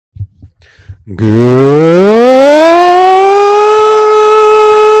Good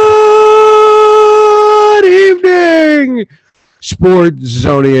evening, Sports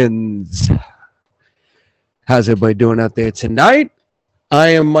Zonians. How's everybody doing out there tonight? I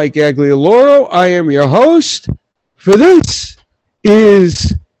am Mike Aglioloro. I am your host for this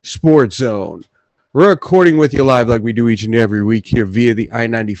is Sports Zone. We're recording with you live like we do each and every week here via the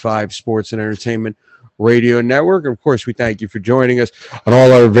I-95 Sports and Entertainment Radio Network. And of course, we thank you for joining us on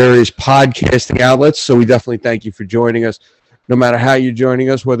all our various podcasting outlets. So we definitely thank you for joining us, no matter how you're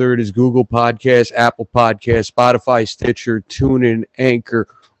joining us, whether it is Google Podcasts, Apple Podcasts, Spotify, Stitcher, TuneIn, Anchor,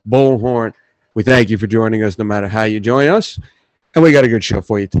 Bullhorn. We thank you for joining us, no matter how you join us. And we got a good show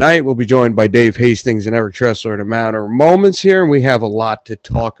for you tonight. We'll be joined by Dave Hastings and Eric Tressler in a matter of moments here, and we have a lot to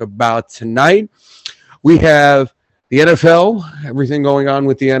talk about tonight. We have the NFL, everything going on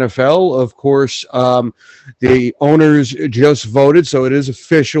with the NFL. Of course, the owners just voted, so it is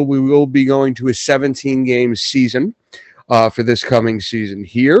official. We will be going to a 17-game season for this coming season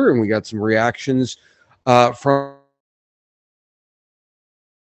here, and we got some reactions from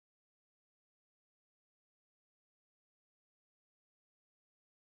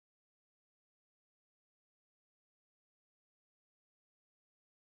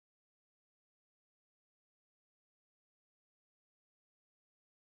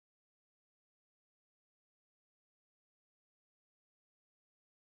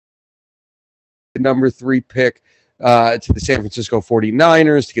the number 3 pick to the San Francisco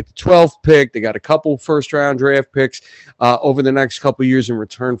 49ers to get the 12th pick. They got a couple first-round draft picks over the next couple years in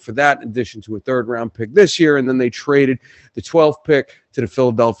return for that, in addition to a third-round pick this year. And then they traded the 12th pick to the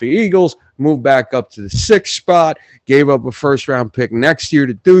Philadelphia Eagles, moved back up to the 6th spot, gave up a first-round pick next year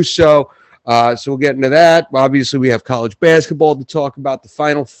to do so. So we'll get into that. Obviously, we have college basketball to talk about. The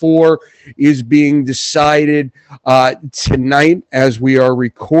Final Four is being decided tonight as we are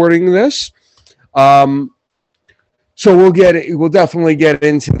recording this. So we'll definitely get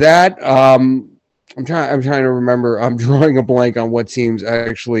into that. I'm trying to remember. I'm drawing a blank on what teams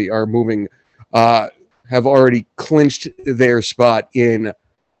actually are moving, have already clinched their spot in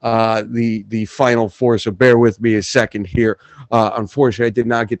the Final Four. So bear with me a second here. Unfortunately, I did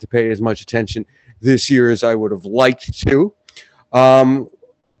not get to pay as much attention this year as I would have liked to.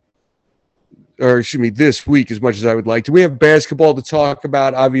 This week as much as I would like to. We have basketball to talk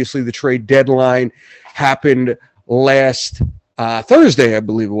about. Obviously, the trade deadline happened last Thursday, I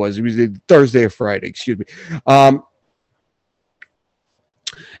believe it was. It was Thursday or Friday, excuse me. And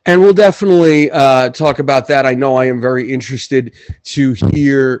we'll definitely talk about that. I know I am very interested to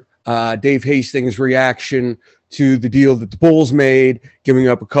hear Dave Hastings' reaction to the deal that the Bulls made, giving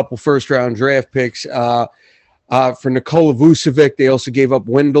up a couple first-round draft picks for Nikola Vucevic. They also gave up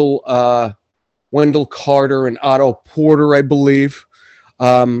Wendell Carter and Otto Porter, I believe,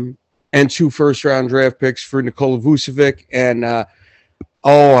 and 2 first-round draft picks for Nikola Vucevic and,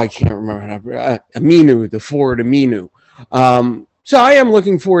 I can't remember, Aminu, the forward Aminu. So I am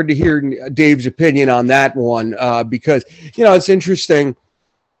looking forward to hearing Dave's opinion on that one because, it's interesting.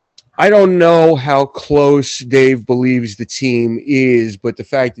 I don't know how close Dave believes the team is, but the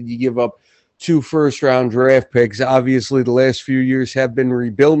fact that you give up 2 first-round draft picks, obviously the last few years have been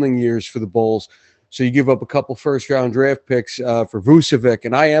rebuilding years for the Bulls. So you give up a couple first-round draft picks for Vucevic,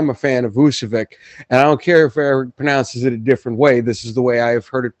 and I am a fan of Vucevic, and I don't care if Eric pronounces it a different way. This is the way I have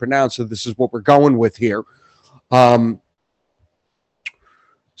heard it pronounced, so this is what we're going with here.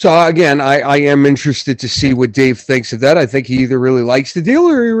 So, again, I am interested to see what Dave thinks of that. I think he either really likes the deal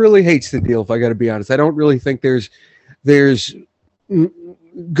or he really hates the deal, if I got to be honest. I don't really think there's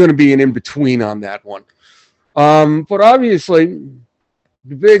going to be an in-between on that one. But obviously,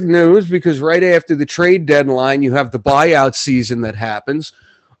 the big news, because right after the trade deadline, you have the buyout season that happens.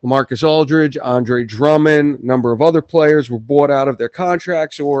 LaMarcus Aldridge, Andre Drummond, a number of other players were bought out of their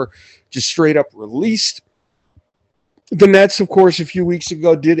contracts or just straight up released. The Nets, of course, a few weeks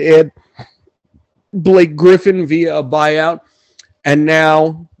ago did add Blake Griffin via a buyout, and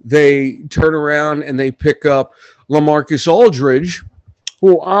now they turn around and they pick up LaMarcus Aldridge,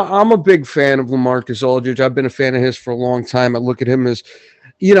 who I'm a big fan of LaMarcus Aldridge. I've been a fan of his for a long time. I look at him as,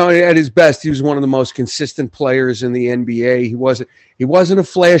 at his best, he was one of the most consistent players in the NBA. He wasn't a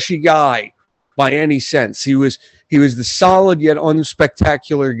flashy guy by any sense. He was the solid yet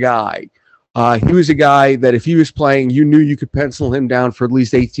unspectacular guy. He was a guy that if he was playing, you knew you could pencil him down for at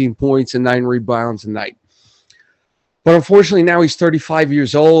least 18 points and 9 rebounds a night. But unfortunately, now he's 35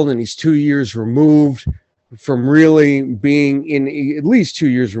 years old and he's 2 years removed from really being in, at least 2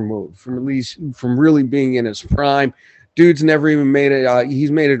 years removed from really being in his prime. Dude's never even made it.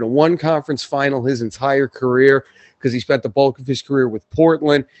 He's made it to one conference final his entire career. because he spent the bulk of his career with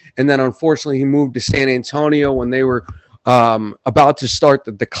Portland. And then, unfortunately, he moved to San Antonio when they were about to start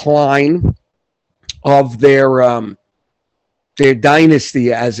the decline of their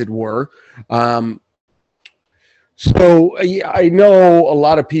dynasty, as it were. So I know a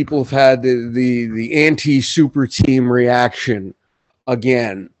lot of people have had the anti-super team reaction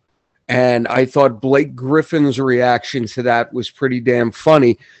again. And I thought Blake Griffin's reaction to that was pretty damn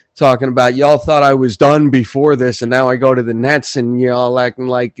funny, talking about, y'all thought I was done before this, and now I go to the Nets and y'all acting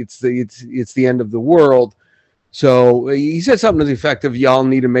like it's the end of the world. So he said something to the effect of, y'all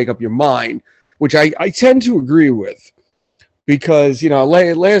need to make up your mind, which I tend to agree with. Because,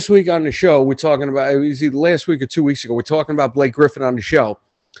 last week on the show, we're talking about, it was either last week or 2 weeks ago, we're talking about Blake Griffin on the show.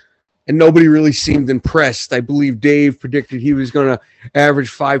 And nobody really seemed impressed. I believe Dave predicted he was going to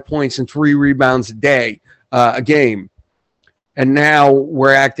average 5 points and 3 rebounds a game. And now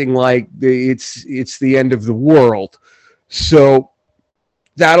we're acting like it's the end of the world. So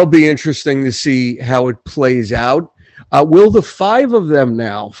that'll be interesting to see how it plays out. Will the five of them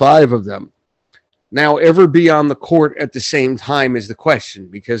now ever be on the court at the same time is the question,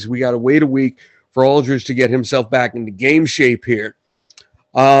 because we got to wait a week for Aldridge to get himself back into game shape here.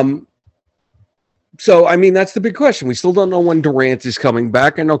 So, I mean, that's the big question. We still don't know when Durant is coming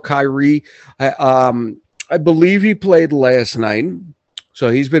back. I know Kyrie, I believe he played last night, so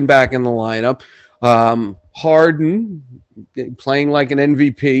he's been back in the lineup. Harden playing like an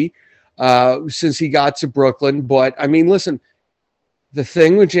MVP since he got to Brooklyn. But, I mean, listen, the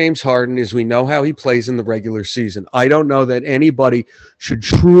thing with James Harden is we know how he plays in the regular season. I don't know that anybody should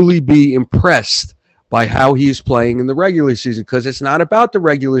truly be impressed by how he's playing in the regular season, because it's not about the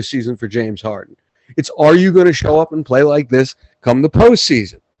regular season for James Harden. It's, are you going to show up and play like this come the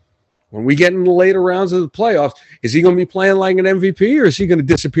postseason? When we get in the later rounds of the playoffs, is he going to be playing like an MVP, or is he going to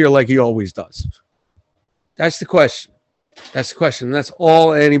disappear like he always does? That's the question. That's the question. And that's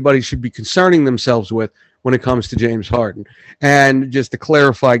all anybody should be concerning themselves with when it comes to James Harden. And just to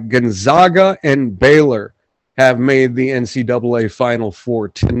clarify, Gonzaga and Baylor have made the NCAA Final Four.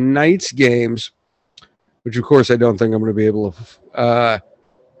 Tonight's games, which of course I don't think I'm going to be able to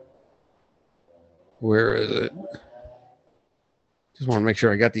where is it? Just want to make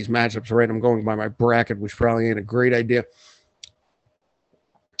sure I got these matchups right. I'm going by my bracket, which probably ain't a great idea.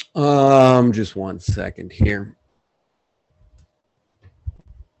 Just 1 second here.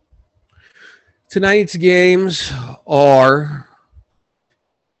 Tonight's games are...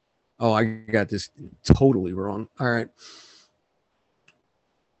 Oh, I got this totally wrong. All right.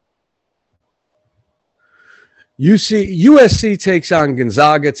 USC takes on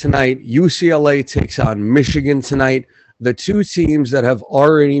Gonzaga tonight. UCLA takes on Michigan tonight. The two teams that have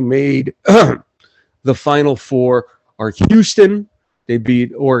already made the Final Four are Houston. They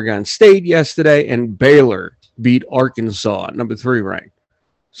beat Oregon State yesterday, and Baylor beat Arkansas, number 3 ranked.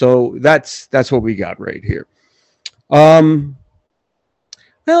 So that's what we got right here. Well,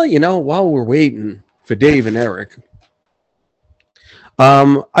 while we're waiting for Dave and Eric,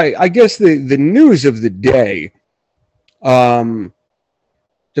 I guess the news of the day, the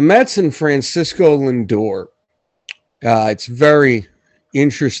Mets and Francisco Lindor. It's a very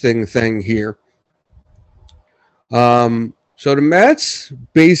interesting thing here. So the Mets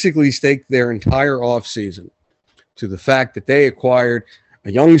basically staked their entire offseason to the fact that they acquired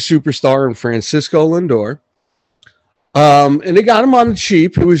a young superstar in Francisco Lindor. And they got him on the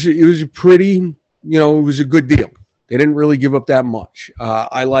cheap. It was a pretty, it was a good deal. They didn't really give up that much.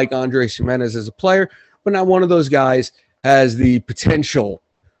 I like Andres Gimenez as a player, but not one of those guys has the potential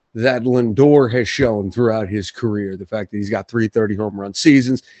that Lindor has shown throughout his career. The fact that he's got 330 home run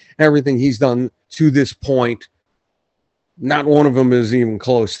seasons, everything he's done to this point, not one of them is even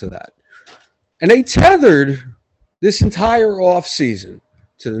close to that. And they tethered this entire offseason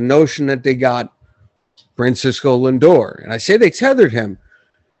to the notion that they got Francisco Lindor. And I say they tethered him.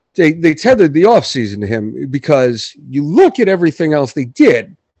 They tethered the offseason to him because you look at everything else they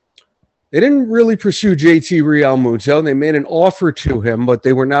did. They didn't really pursue JT Realmuto. They made an offer to him, but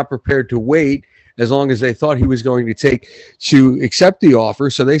they were not prepared to wait as long as they thought he was going to accept the offer.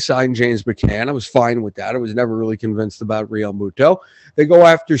 So they signed James McCann. I was fine with that. I was never really convinced about Realmuto. They go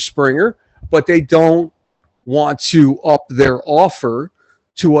after Springer, but they don't want to up their offer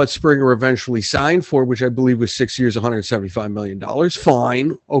to what Springer eventually signed for, which I believe was 6 years, $175 million.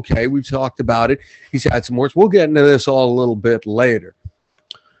 Fine. Okay, we've talked about it. He's had some more. We'll get into this all a little bit later.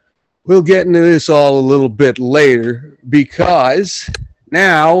 Because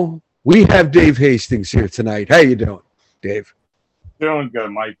now we have Dave Hastings here tonight. How you doing, Dave? Doing good,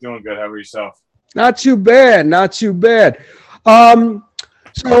 Mike. Doing good. How about yourself? Not too bad.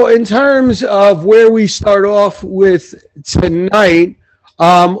 So, in terms of where we start off with tonight,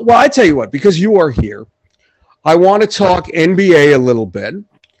 well, I tell you what, because you are here, I want to talk NBA a little bit.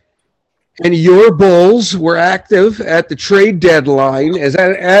 And your Bulls were active at the trade deadline. As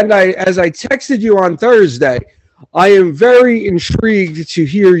I texted you on Thursday, I am very intrigued to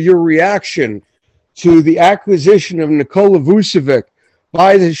hear your reaction to the acquisition of Nikola Vucevic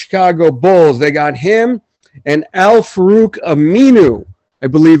by the Chicago Bulls. They got him and Al Farouk Aminu, I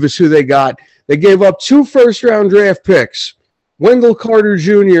believe is who they got. They gave up 2 first-round draft picks, Wendell Carter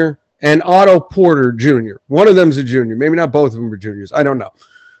Jr. and Otto Porter Jr. One of them's a junior. Maybe not both of them are juniors. I don't know.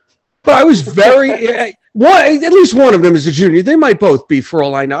 But I was at least one of them is a junior. They might both be, for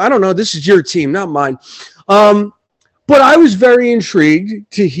all I know. I don't know. This is your team, not mine. But I was very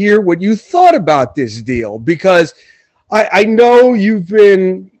intrigued to hear what you thought about this deal, because I know you've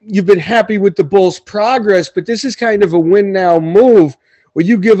been happy with the Bulls' progress, but this is kind of a win now move where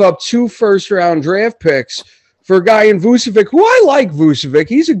you give up 2 first-round draft picks for a guy in Vucevic, who I like Vucevic.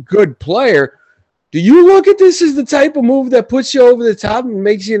 He's a good player. Do you look at this as the type of move that puts you over the top and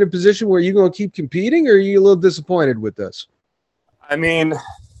makes you in a position where you're going to keep competing, or are you a little disappointed with this? I mean,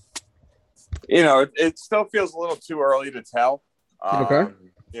 it still feels a little too early to tell. Okay.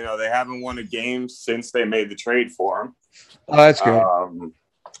 They haven't won a game since they made the trade for him. Oh, that's good.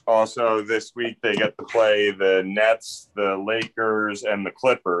 Also, this week they get to play the Nets, the Lakers, and the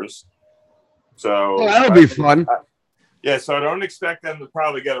Clippers. So that'll be fun. So I don't expect them to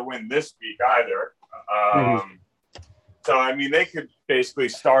probably get a win this week either. So, I mean, they could basically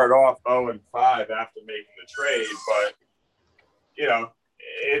start off 0-5 after making the trade, but,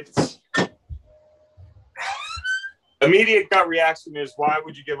 it's immediate gut reaction is, why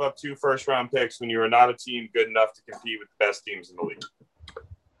would you give up 2 first-round picks when you are not a team good enough to compete with the best teams in the league?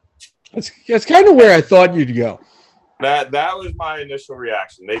 That's kind of where I thought you'd go. That was my initial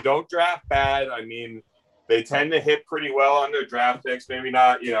reaction. They don't draft bad. I mean, they tend to hit pretty well on their draft picks. Maybe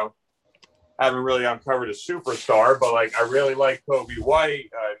not, haven't really uncovered a superstar, but I really like Kobe White.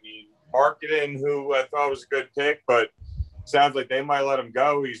 I mean, Marketing, who I thought was a good pick, but sounds like they might let him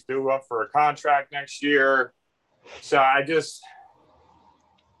go. He's due up for a contract next year. So I don't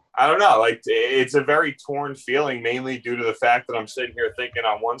know. It's a very torn feeling, mainly due to the fact that I'm sitting here thinking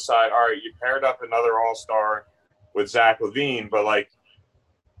on one side, all right, you paired up another all-star with Zach LaVine, but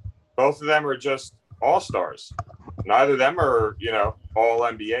both of them are just all-stars. Neither of them are, all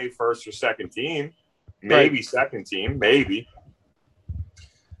NBA first or second team, maybe right. Second team, maybe.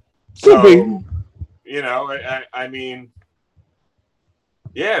 So, I mean,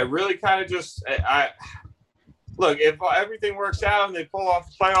 yeah, really kind of just, look, if everything works out and they pull off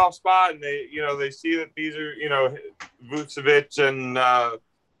the playoff spot and they see that these are, Vucevic and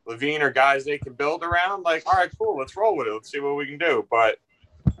LaVine are guys they can build around, all right, cool, let's roll with it. Let's see what we can do. But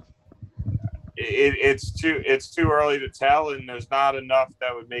it's too early to tell, and there's not enough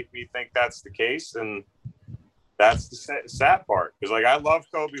that would make me think that's the case. And that's the sad part, because I love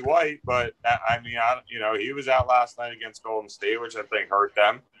Kobe White, but I mean, he was out last night against Golden State, which I think hurt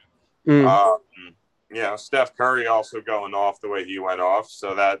them. Steph Curry also going off the way he went off,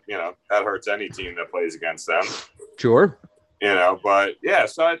 so that that hurts any team that plays against them. Sure. But yeah,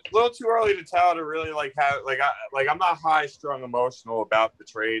 so it's a little too early to tell to really I'm not high strung emotional about the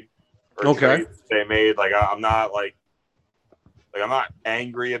trade or trades they made. I'm not I'm not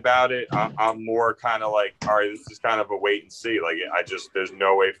angry about it. I'm more kind of all right, this is kind of a wait and see. There's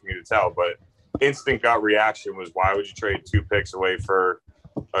no way for me to tell. But instant gut reaction was, why would you trade 2 picks away for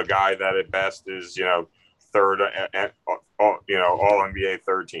a guy that at best is, third, all NBA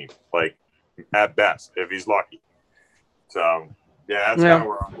third team, at best, if he's lucky. So, yeah, that's kind of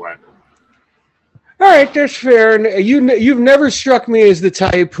where I went. All right, that's fair. And you've never struck me as the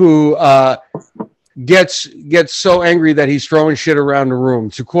type who gets so angry that he's throwing shit around the room.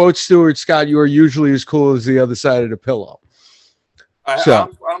 To quote Stuart Scott, you are usually as cool as the other side of the pillow.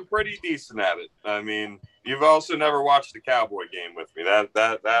 I'm pretty decent at it. I mean, you've also never watched the Cowboy game with me.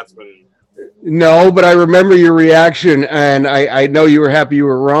 That's been... No, but I remember your reaction, and I know you were happy you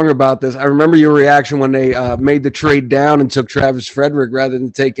were wrong about this. I remember your reaction when they made the trade down and took Travis Frederick rather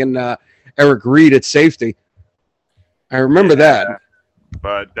than taking Eric Reed at safety. I remember that.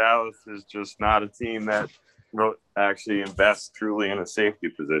 But Dallas is just not a team that actually invests truly in a safety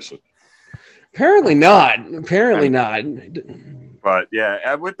position. Apparently not. But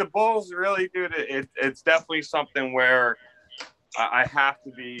yeah, with the Bulls, really, dude, it's definitely something where I have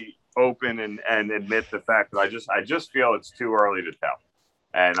to be open and admit the fact that I just feel it's too early to tell.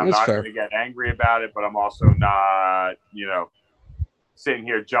 And I'm not going to get angry about it, but I'm also not, sitting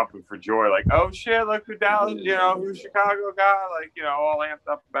here jumping for joy, like, oh shit, look who Dallas, who Chicago got, like, all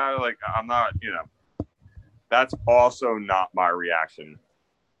amped up about it. Like, I'm not, that's also not my reaction.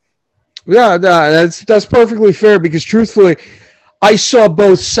 Yeah, no, that's perfectly fair because truthfully, I saw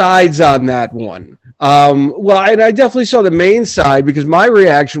both sides on that one. Well, and I definitely saw the main side because my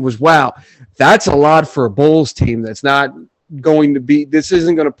reaction was, wow, that's a lot for a Bulls team that's not going to be, this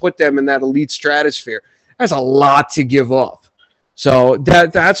isn't going to put them in that elite stratosphere. That's a lot to give up. So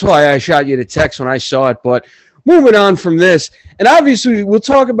that's why I shot you the text when I saw it. But moving on from this, and obviously we'll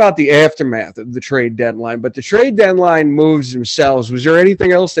talk about the aftermath of the trade deadline, but the trade deadline moves themselves. Was there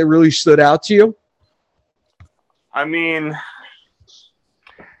anything else that really stood out to you? I mean,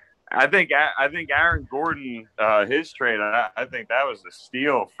 I think Aaron Gordon, his trade, I think that was a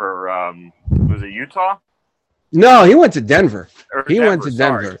steal for was it Utah? No, he went to Denver. Went to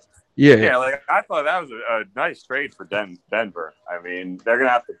Denver. Sorry. Yeah, like I thought that was a nice trade for Denver. I mean, they're gonna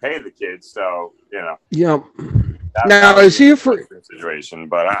have to pay the kids, so Yeah. Now is he for situation?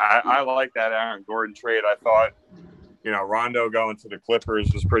 But I like that Aaron Gordon trade. I thought Rondo going to the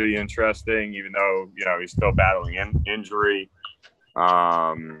Clippers was pretty interesting, even though he's still battling injury. But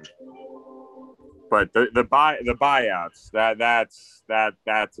the buyouts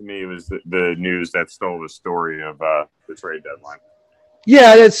that to me was the news that stole the story of the trade deadline.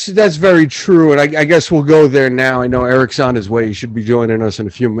 Yeah, that's very true, and I guess we'll go there now. I know Eric's on his way; he should be joining us in a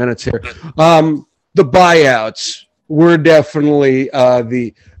few minutes here. The buyouts were definitely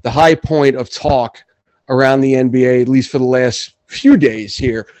the high point of talk around the NBA, at least for the last few days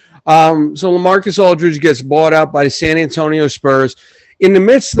here. So LaMarcus Aldridge gets bought out by the San Antonio Spurs in the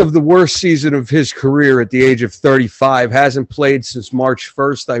midst of the worst season of his career at the age of 35. Hasn't played since March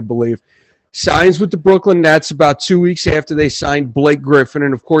 1st, I believe. Signs with the Brooklyn Nets about 2 weeks after they signed Blake Griffin.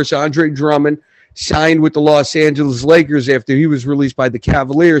 And, of course, Andre Drummond signed with the Los Angeles Lakers after he was released by the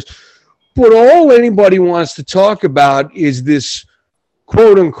Cavaliers. But all anybody wants to talk about is this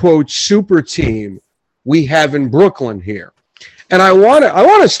quote-unquote super team we have in Brooklyn here. And I want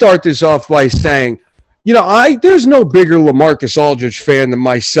to start this off by saying, there's no bigger LaMarcus Aldridge fan than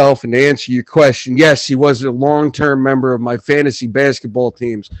myself. And to answer your question, yes, he was a long-term member of my fantasy basketball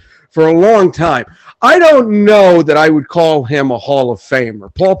teams for a long time. I don't know that I would call him a Hall of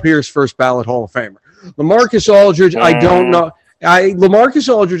Famer. Paul Pierce, first ballot Hall of Famer. LaMarcus Aldridge, I don't know.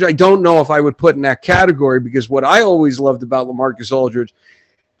 LaMarcus Aldridge, I don't know if I would put in that category because what I always loved about LaMarcus Aldridge,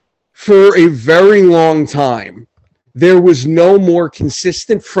 for a very long time, there was no more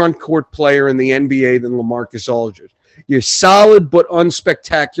consistent front court player in the NBA than LaMarcus Aldridge. You're a solid but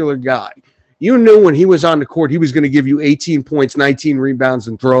unspectacular guy. You knew when he was on the court, he was going to give you 18 points, 19 rebounds,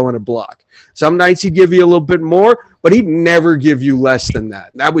 and throw in a block. Some nights he'd give you a little bit more, but he'd never give you less than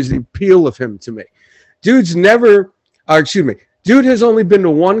that. That was the appeal of him to me. Dude has only been to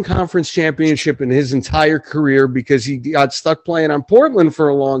one conference championship in his entire career because he got stuck playing on Portland for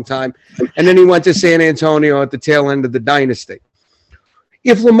a long time, and then he went to San Antonio at the tail end of the dynasty.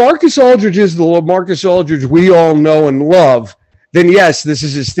 If LaMarcus Aldridge is the LaMarcus Aldridge we all know and love, then yes, this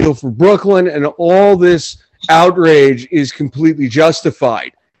is a steal for Brooklyn, and all this outrage is completely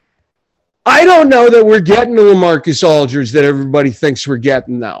justified. I don't know that we're getting the LaMarcus Aldridge that everybody thinks we're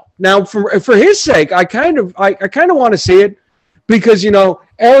getting now. Now, for his sake, I kind of want to see it because,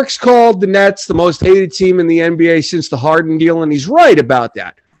 Eric's called the Nets the most hated team in the NBA since the Harden deal, and he's right about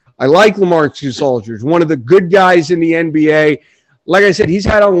that. I like LaMarcus Aldridge, one of the good guys in the NBA. Like I said, he's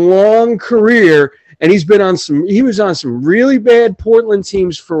had a long career, and he was on some really bad Portland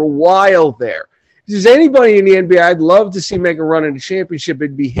teams for a while there. If there's anybody in the NBA I'd love to see make a run in the championship,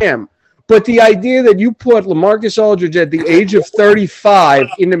 it'd be him. But the idea that you put LaMarcus Aldridge at the age of 35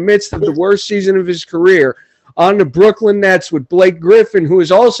 in the midst of the worst season of his career on the Brooklyn Nets with Blake Griffin, who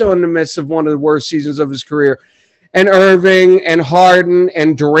is also in the midst of one of the worst seasons of his career, and Irving and Harden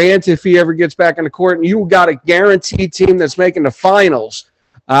and Durant if he ever gets back on the court, and you got a guaranteed team that's making the finals.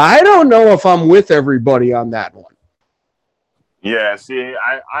 I don't know if I'm with everybody on that one. Yeah, see,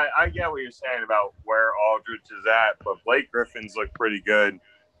 I get what you're saying about where Aldridge is at, but Blake Griffin's looked pretty good.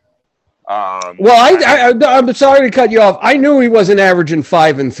 I'm sorry to cut you off. I knew he wasn't averaging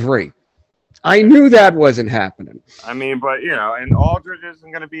 5 and 3. I knew that wasn't happening. I mean, but, and Aldridge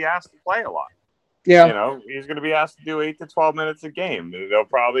isn't going to be asked to play a lot. Yeah. He's going to be asked to do 8 to 12 minutes a game. They'll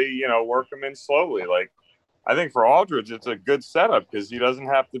probably, work him in slowly. Like, I think for Aldridge, it's a good setup because he doesn't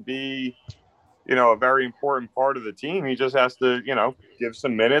have to be, a very important part of the team. He just has to, give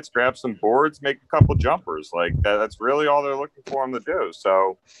some minutes, grab some boards, make a couple jumpers. Like, that's really all they're looking for him to do.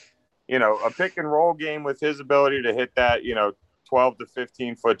 So, a pick and roll game with his ability to hit that, 12 to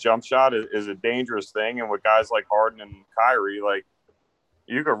 15 foot jump shot is a dangerous thing. And with guys like Harden and Kyrie, like,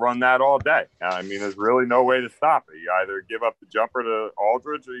 you could run that all day. I mean, there's really no way to stop it. You either give up the jumper to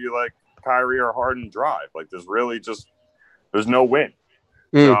Aldridge or you let Kyrie or Harden drive. Like, there's no win.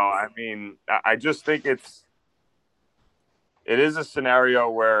 So, I mean, I just think it is a scenario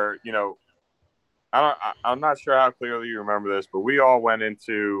where, you know, I'm not sure how clearly you remember this, but we all went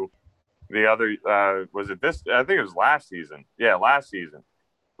into the other, was it this? I think it was last season. Yeah, last season.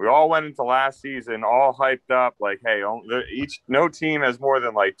 We all went into last season all hyped up, like, hey, no team has more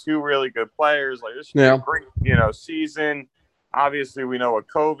than like 2 really good players. Like, this should be a great, you know, season. Obviously, we know what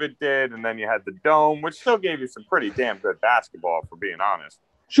COVID did, and then you had the dome, which still gave you some pretty damn good basketball, for being honest.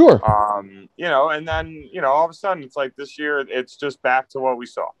 Sure. You know, and then, you know, all of a sudden, it's like this year, it's just back to what we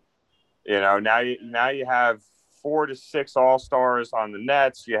saw. You know, now you have 4 to 6 all-stars on the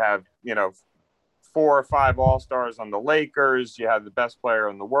Nets. You have, you know, 4 or 5 all-stars on the Lakers. You have the best player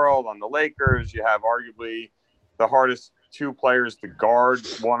in the world on the Lakers. You have arguably the hardest 2 players to guard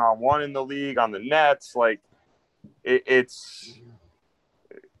one-on-one in the league on the Nets. Like, it's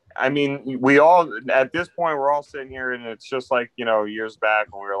 – I mean, we all – at this point, we're all sitting here, and it's just like, you know, years back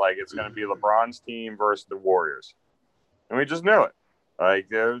when we were like, it's going to be LeBron's team versus the Warriors. And we just knew it. Like,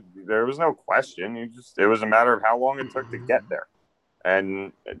 there was no question. It was a matter of how long it took to get there.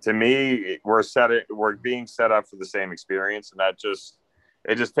 And to me, we're being set up for the same experience, and it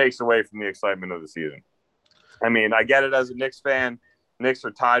just takes away from the excitement of the season. I mean, I get it as a Knicks fan. Knicks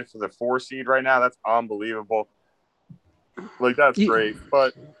are tied for the 4 seed right now. That's unbelievable. Like, that's great,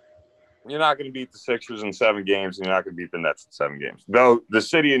 but you're not going to beat the Sixers in 7 games, and you're not going to beat the Nets in 7 games. Though the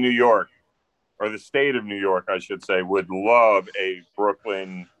city of New York, or the state of New York, I should say, would love a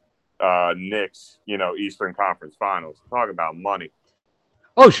Brooklyn Knicks, you know, Eastern Conference Finals. Talk about money.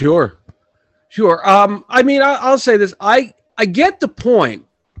 Oh, sure. I mean, I'll say this. I get the point.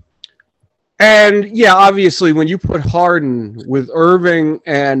 And, yeah, obviously, when you put Harden with Irving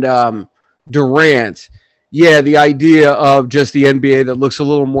and Durant, yeah, the idea of just the NBA that looks a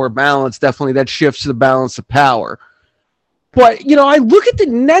little more balanced, definitely that shifts the balance of power. But, you know, I look at the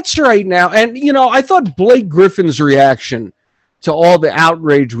Nets right now, and, you know, I thought Blake Griffin's reaction to all the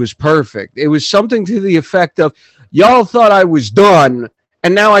outrage was perfect. It was something to the effect of, y'all thought I was done,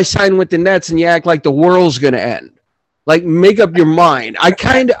 and now I sign with the Nets, and you act like the world's going to end. Like, make up your mind. I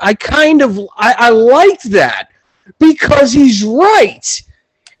liked that because he's right.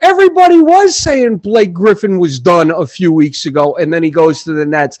 Everybody was saying Blake Griffin was done a few weeks ago, and then he goes to the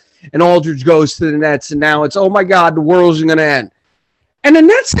Nets, and Aldridge goes to the Nets, and now it's, oh, my God, the world's going to end. And the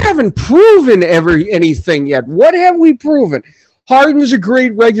Nets haven't proven anything yet. What have we proven? Harden's a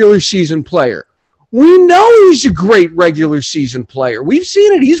great regular season player. We know he's a great regular season player. We've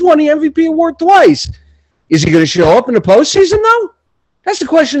seen it. He's won the MVP award twice. Is he going to show up in the postseason, though? That's the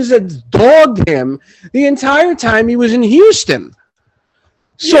question that dogged him the entire time he was in Houston.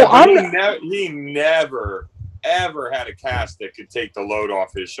 So yeah, he never, ever had a cast that could take the load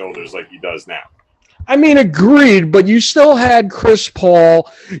off his shoulders like he does now. I mean, agreed, but you still had Chris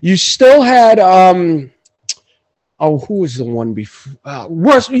Paul. You still had who was the one before?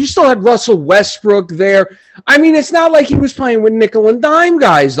 You still had Russell Westbrook there. I mean, it's not like he was playing with nickel and dime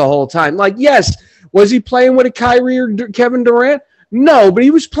guys the whole time. Like, yes, was he playing with a Kyrie or Kevin Durant? No, but he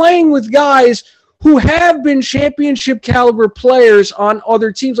was playing with guys who have been championship caliber players on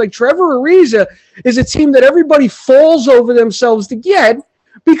other teams. Like Trevor Ariza is a team that everybody falls over themselves to get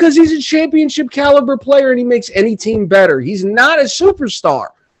because he's a championship caliber player and he makes any team better. He's not a superstar,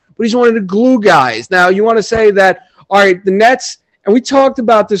 but he's one of the glue guys. Now, you want to say that, all right, the Nets, and we talked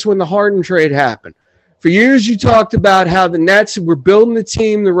about this when the Harden trade happened. For years, you talked about how the Nets were building the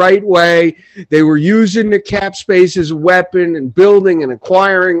team the right way. They were using the cap space as a weapon and building and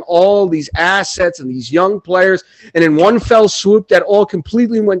acquiring all these assets and these young players. And in one fell swoop, that all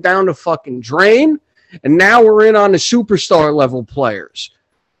completely went down the fucking drain. And now we're in on the superstar level players.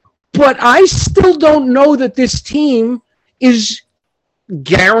 But I still don't know that this team is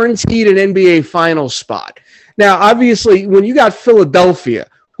guaranteed an NBA Finals spot. Now, obviously, when you got Philadelphia,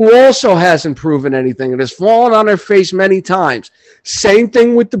 who also hasn't proven anything and has fallen on their face many times. Same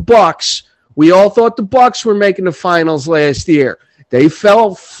thing with the Bucks. We all thought the Bucks were making the finals last year. They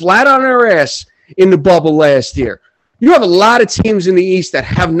fell flat on their ass in the bubble last year. You have a lot of teams in the East that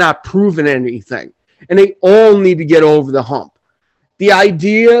have not proven anything, and they all need to get over the hump. The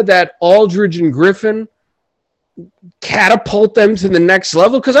idea that Aldridge and Griffin catapult them to the next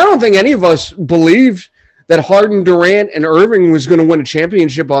level, because I don't think any of us believed that Harden, Durant, and Irving was going to win a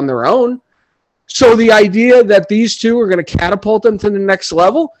championship on their own. So the idea that these two are going to catapult them to the next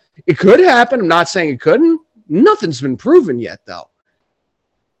level, it could happen. I'm not saying it couldn't. Nothing's been proven yet, though.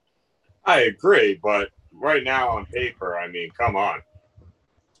 I agree, but right now on paper, I mean, come on.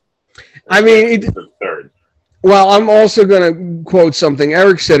 I mean, third. Well, I'm also going to quote something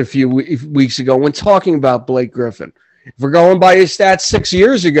Eric said a few weeks ago when talking about Blake Griffin. If we're going by his stats 6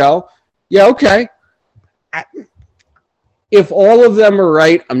 years ago, yeah, okay. If all of them are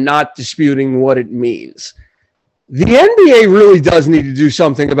right, I'm not disputing what it means. The NBA really does need to do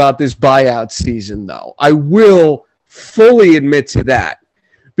something about this buyout season, though. I will fully admit to that.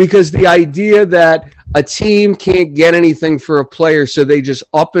 Because the idea that a team can't get anything for a player, so they just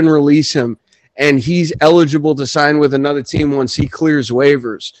up and release him, and he's eligible to sign with another team once he clears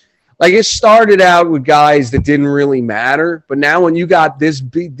waivers. Like, it started out with guys that didn't really matter, but now when you got these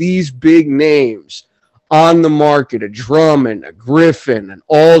big names on the market, a Drummond, a Griffin, an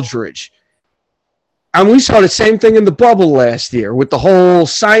Aldridge, and we saw the same thing in the bubble last year with the whole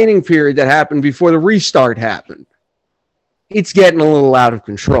signing period that happened before the restart happened. It's getting a little out of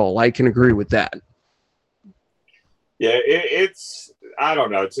control. I can agree with that. Yeah, it's I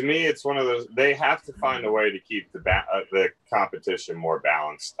don't know. To me, it's one of those. They have to find a way to keep the competition more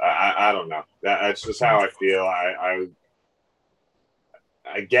balanced. I don't know. That's just how I feel. I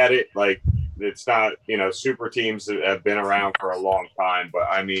get it. Like, it's not, super teams that have been around for a long time, but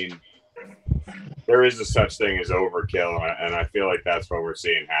I mean, there is a such thing as overkill, and I feel like that's what we're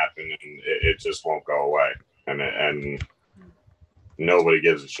seeing happen, and it just won't go away, and nobody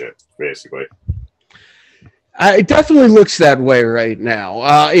gives a shit, basically. It definitely looks that way right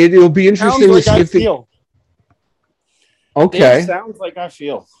now. It'll be interesting to see if feel. Okay. It sounds like I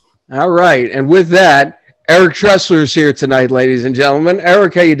feel. All right, and with that, Eric Tressler is here tonight, ladies and gentlemen.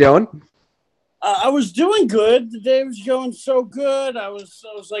 Eric, how you doing? I was doing good. The day was going so good. I was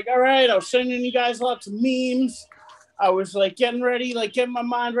like, all right. I was sending you guys lots of memes. I was like getting ready, like getting my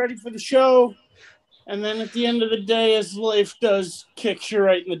mind ready for the show. And then at the end of the day, as life does, kicks you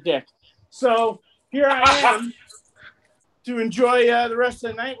right in the dick. So here I am to enjoy the rest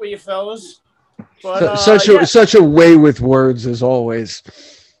of the night with you fellas. But, such a way with words as always.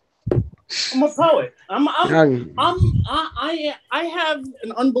 I'm a poet. I have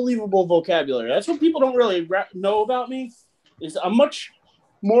an unbelievable vocabulary. That's what people don't really know about me. Is I'm much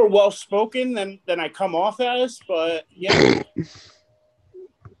more well spoken than I come off as. But yeah.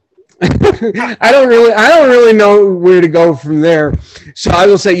 I don't really know where to go from there. So I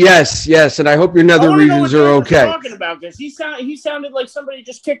will say yes, and I hope your nether regions are okay. Talking about this, he sounded like somebody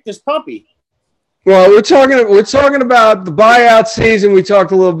just kicked his puppy. Well, we're talking about the buyout season. We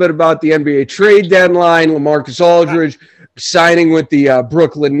talked a little bit about the NBA trade deadline, LaMarcus Aldridge signing with the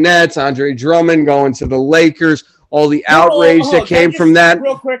Brooklyn Nets, Andre Drummond going to the Lakers, all the outrage that came from that.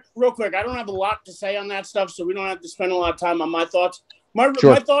 Real quick. I don't have a lot to say on that stuff, so we don't have to spend a lot of time on my thoughts. My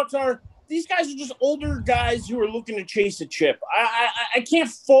thoughts are these guys are just older guys who are looking to chase a chip. I can't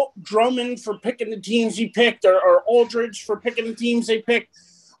fault Drummond for picking the teams he picked or Aldridge for picking the teams they picked.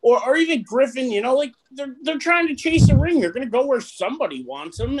 Or even Griffin, like they're trying to chase a ring. They're going to go where somebody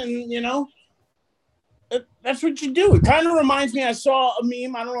wants them, and that's what you do. It kind of reminds me. I saw a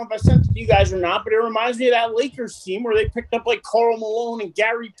meme. I don't know if I sent it to you guys or not, but it reminds me of that Lakers team where they picked up like Karl Malone and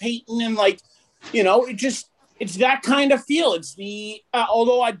Gary Payton, and it's that kind of feel. It's the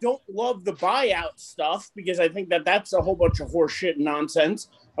although I don't love the buyout stuff because I think that's a whole bunch of horseshit and nonsense.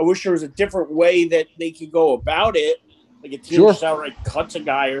 I wish there was a different way that they could go about it. Like a team just outright cuts a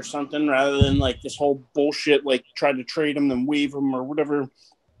guy or something rather than like this whole bullshit, like try to trade him then waive him or whatever.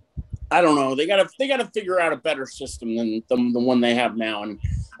 I don't know. They gotta figure out a better system than the one they have now. And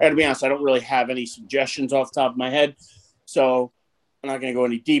I gotta be honest, I don't really have any suggestions off the top of my head. So I'm not gonna go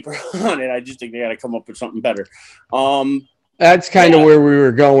any deeper on it. I just think they gotta come up with something better. That's kind of where we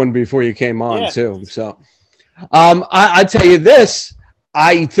were going before you came on too. So I tell you this.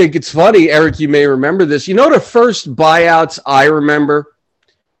 I think it's funny, Eric, you may remember this. The first buyouts I remember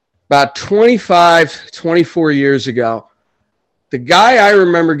about 25, 24 years ago, the guy I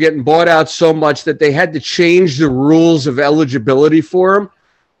remember getting bought out so much that they had to change the rules of eligibility for him,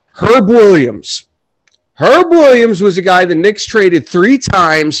 Herb Williams. Herb Williams was a guy the Knicks traded 3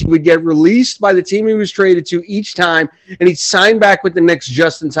 times. He would get released by the team he was traded to each time, and he'd sign back with the Knicks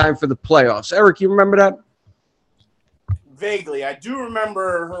just in time for the playoffs. Eric, you remember that? Vaguely. I do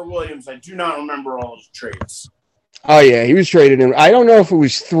remember Herb Williams. I do not remember all his trades. Oh, yeah. He was traded in. I don't know if it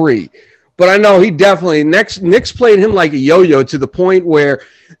was 3, but I know he definitely – Knicks played him like a yo-yo to the point where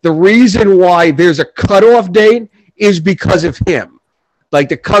the reason why there's a cutoff date is because of him. Like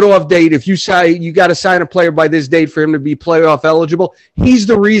the cutoff date, if you got to sign a player by this date for him to be playoff eligible, he's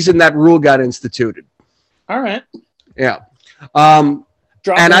the reason that rule got instituted. All right. Yeah. Dropping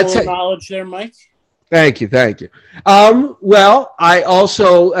a little knowledge there, Mike. Thank you. Well, I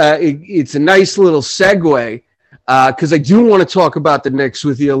also it's a nice little segue because I do want to talk about the Knicks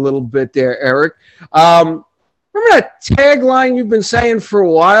with you a little bit there, Eric. Remember that tagline you've been saying for a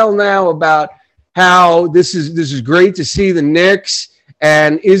while now about how this is great to see the Knicks,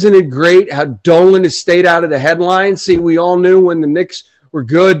 and isn't it great how Dolan has stayed out of the headlines? See, we all knew when the Knicks were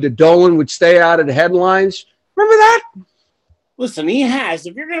good that Dolan would stay out of the headlines. Remember that? Listen, he has.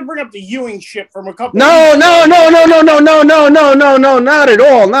 If you're going to bring up the Ewing shit from a couple No, not at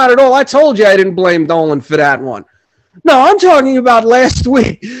all. Not at all. I told you I didn't blame Dolan for that one. No, I'm talking about last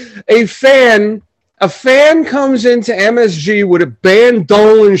week. A fan comes into MSG with a Ban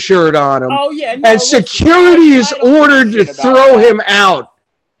Dolan shirt on him. Oh, yeah. No, and security is ordered to throw him out.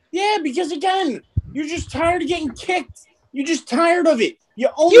 Yeah, because again, you're just tired of getting kicked. You're just tired of it. You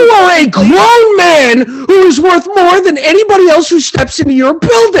are a grown man who is worth more than anybody else who steps into your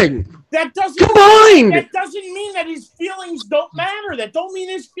building. That doesn't mean that his feelings don't matter. That don't mean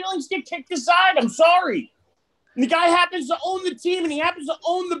his feelings get kicked aside. I'm sorry. And the guy happens to own the team, and he happens to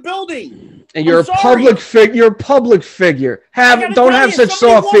own the building. And you're a public figure. You're a public figure. Don't have such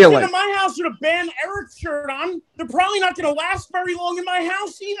soft feelings. If my house with a Ban Eric shirt on, they're probably not going to last very long in my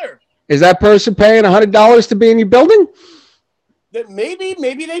house either. Is that person paying $100 to be in your building? That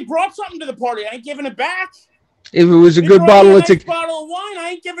maybe they brought something to the party. I ain't giving it back. If it was a good bottle of bottle of wine,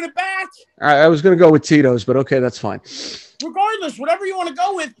 I ain't giving it back. I was going to go with Tito's, but okay, that's fine. Regardless, whatever you want to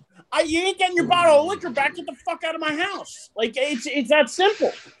go with, you ain't getting your bottle of liquor back. Get the fuck out of my house. Like, it's that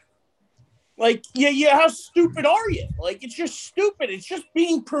simple. Like, yeah, how stupid are you? Like, it's just stupid. It's just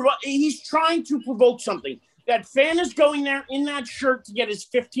being he's trying to provoke something. That fan is going there in that shirt to get his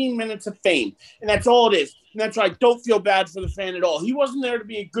 15 minutes of fame. And that's all it is. And that's why I don't feel bad for the fan at all. He wasn't there to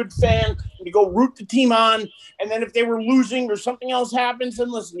be a good fan and to go root the team on. And then if they were losing or something else happens,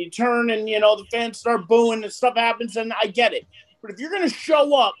 then listen, you turn and, the fans start booing and stuff happens, and I get it. But if you're going to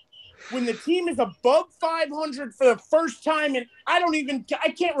show up when the team is above 500 for the first time, and I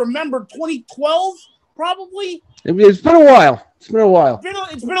can't remember, 2012 probably? It's been a while. It's been a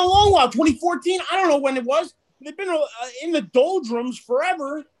long while. 2014, I don't know when it was. They've been in the doldrums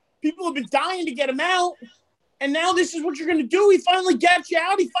forever. People have been dying to get him out. And now this is what you're going to do. He finally gets you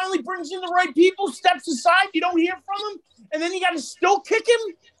out. He finally brings in the right people, steps aside. You don't hear from him. And then you got to still kick him?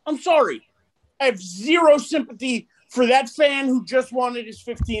 I'm sorry. I have zero sympathy for that fan who just wanted his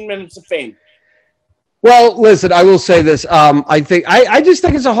 15 minutes of fame. Well, listen, I will say this. I just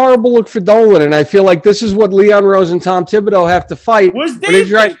think it's a horrible look for Dolan, and I feel like this is what Leon Rose and Tom Thibodeau have to fight. What's Dave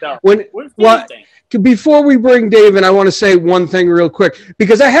think, though? Before we bring Dave in, I want to say one thing real quick,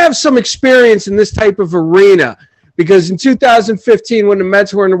 because I have some experience in this type of arena. Because in 2015, when the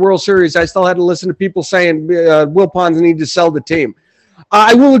Mets were in the World Series, I still had to listen to people saying Will Ponds need to sell the team.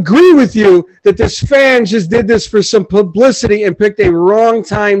 I will agree with you that this fan just did this for some publicity and picked a wrong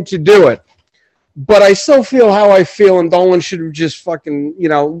time to do it. But I still feel how I feel, and Dolan should have just fucking,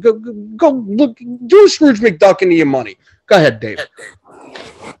 go look, do a Scrooge McDuck into your money. Go ahead, Dave.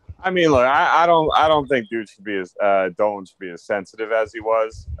 I mean, look, I don't think Dolan should be as sensitive as he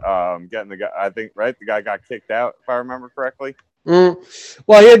was. Getting the guy, I think, right? The guy got kicked out, if I remember correctly. Well,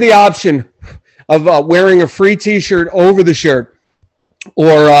 he had the option of wearing a free T-shirt over the shirt,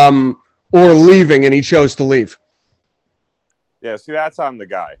 or leaving, and he chose to leave. Yeah, see, that's on the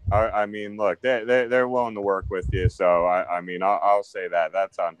guy. I mean, look, they're willing to work with you, so I'll say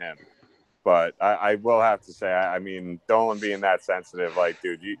that's on him. But I will have to say, I mean, Dolan being that sensitive, like,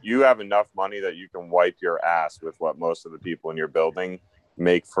 dude, you have enough money that you can wipe your ass with what most of the people in your building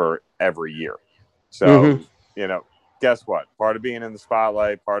make for every year. So, guess what? Part of being in the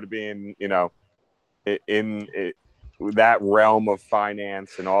spotlight, part of being, in that realm of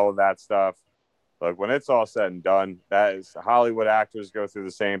finance and all of that stuff. Like, when it's all said and done, that is, Hollywood actors go through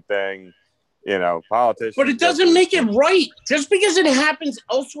the same thing. Politicians. But it doesn't make it right. Just because it happens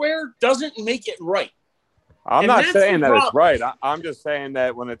elsewhere doesn't make it right. I'm not saying that it's right. I'm just saying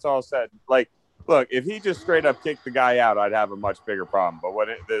that when it's all said, like, look, if he just straight up kicked the guy out, I'd have a much bigger problem. But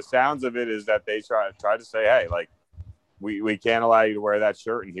the sounds of it is that they try to say, hey, like, we can't allow you to wear that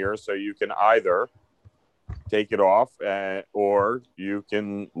shirt in here, so you can either take it off or you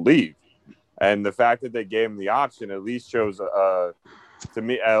can leave. And the fact that they gave him the option at least shows to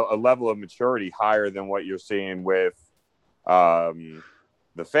me, a level of maturity higher than what you're seeing with the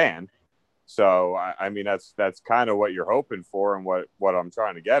fan. So, I mean, that's kind of what you're hoping for and what I'm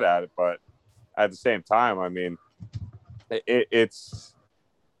trying to get at. But at the same time, I mean,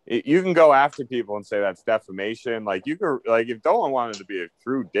 you can go after people and say that's defamation. Like, you could, like, if Dolan wanted to be a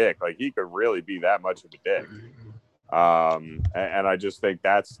true dick, like, he could really be that much of a dick. And I just think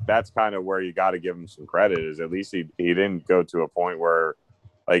that's kind of where you got to give him some credit, is at least he didn't go to a point where,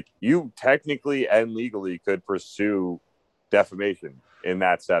 like you technically and legally could pursue defamation in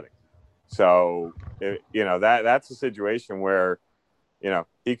that setting. So, that's a situation where,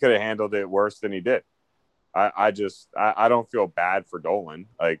 he could have handled it worse than he did. I don't feel bad for Dolan.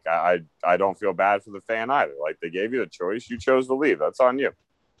 Like, I don't feel bad for the fan either. Like, they gave you a choice. You chose to leave. That's on you.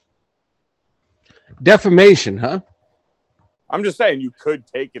 Defamation, huh? I'm just saying you could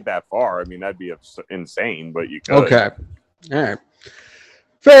take it that far. I mean, that'd be insane, but you could. Okay. All right.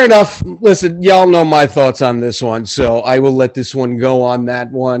 Fair enough. Listen, y'all know my thoughts on this one, so I will let this one go on that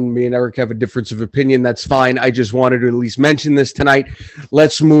one. Me and Eric have a difference of opinion. That's fine. I just wanted to at least mention this tonight.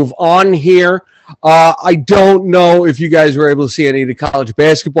 Let's move on here. I don't know if you guys were able to see any of the college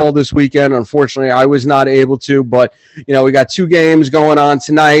basketball this weekend. Unfortunately, I was not able to, but, we got 2 games going on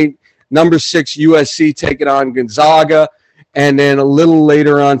tonight. Number 6 USC taking on Gonzaga. And then a little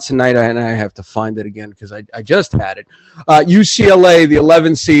later on tonight, and I have to find it again because I just had it. UCLA, the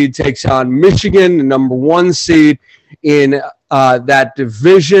 11 seed, takes on Michigan, the number 1 seed in that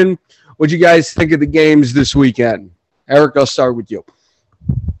division. What do you guys think of the games this weekend? Eric, I'll start with you.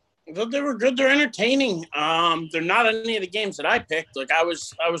 They were good. They're entertaining. They're not any of the games that I picked. Like I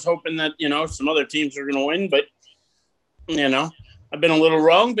was hoping that some other teams are going to win, but I've been a little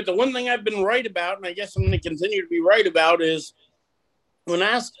wrong. But the one thing I've been right about, and I guess I'm going to continue to be right about, is when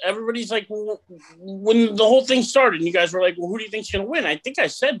asked, everybody's like, well, when the whole thing started, and you guys were like, well, who do you think's going to win? I think I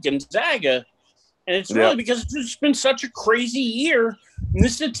said Gonzaga. And it's really because it's just been such a crazy year. And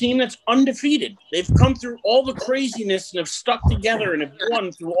this is a team that's undefeated. They've come through all the craziness and have stuck together and have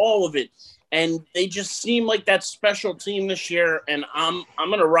won through all of it. And they just seem like that special team this year. And I'm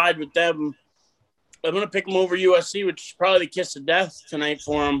going to ride with them. I'm going to pick them over USC, which is probably the kiss of death tonight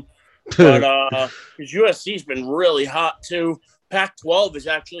for them. But because USC's been really hot too. Pac-12 has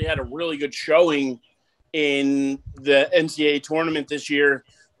actually had a really good showing in the NCAA tournament this year.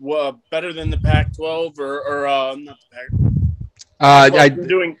 Better than the Pac-12 or not the Pac.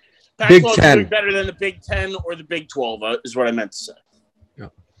 Doing Big Pac-12 Ten. doing better than the Big Ten or the Big 12 is what I meant to say.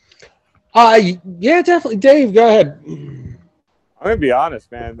 Yeah, definitely. Dave, go ahead. I'm going to be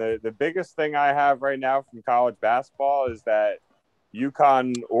honest, man. The biggest thing I have right now from college basketball is that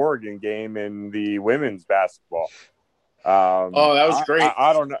UConn-Oregon game in the women's basketball. That was great.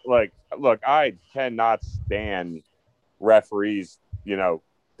 I don't know. Look, I cannot stand referees,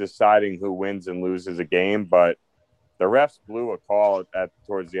 deciding who wins and loses a game, but the refs blew a call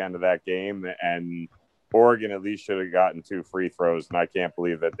towards the end of that game, and Oregon at least should have gotten 2 free throws, and I can't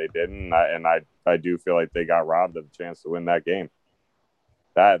believe that they didn't. I do feel like they got robbed of a chance to win that game.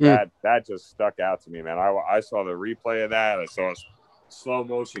 That just stuck out to me, man. I saw the replay of that. I saw slow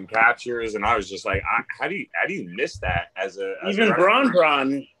motion captures, and I was just like, how do you miss that as even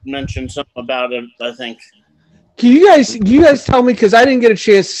Bron mentioned something about it, I think. Can you guys tell me, because I didn't get a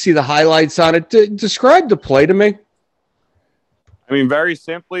chance to see the highlights on it, describe the play to me? I mean, very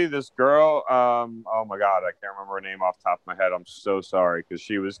simply, this girl, oh my God, I can't remember her name off the top of my head. I'm so sorry, because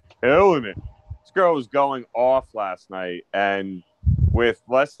she was killing it. This girl was going off last night, and with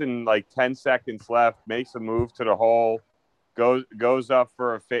less than 10 seconds left, makes a move to the hole, goes up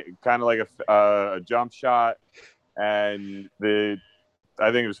for kind of like a jump shot, and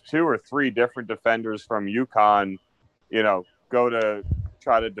I think it was 2 or 3 different defenders from UConn, go to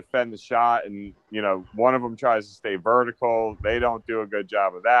try to defend the shot, and one of them tries to stay vertical. They don't do a good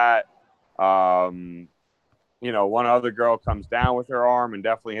job of that. One other girl comes down with her arm and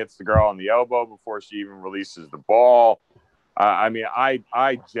definitely hits the girl on the elbow before she even releases the ball.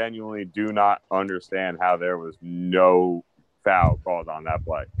 I genuinely do not understand how there was no foul called on that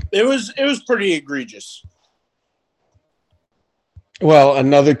play. It was pretty egregious. Well,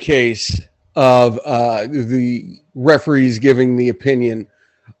 another case of the referees giving the opinion,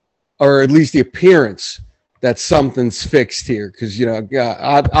 or at least the appearance, that something's fixed here. Because,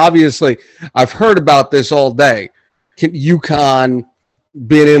 obviously, I've heard about this all day. UConn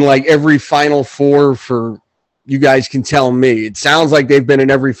been in every Final Four for, you guys can tell me. It sounds like they've been in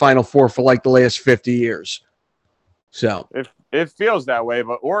every Final Four for the last 50 years. So it feels that way,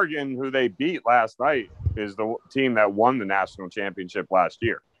 but Oregon, who they beat last night, is the team that won the national championship last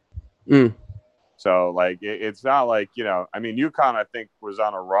year. So it's not UConn, I think, was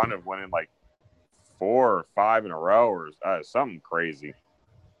on a run of winning 4 or 5 in a row or something crazy.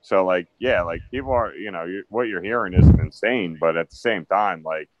 So people are, what you're hearing isn't insane, but at the same time,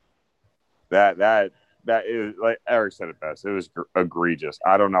 that is, like Eric said it best, it was egregious.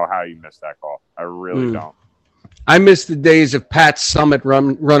 I don't know how you missed that call. I really don't. I miss the days of Pat Summitt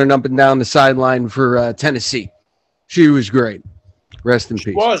running up and down the sideline for Tennessee. She was great. Rest in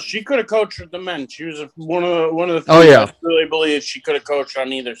peace. Well, she could have coached with the men. She was one of the Oh, yeah. I really believe she could have coached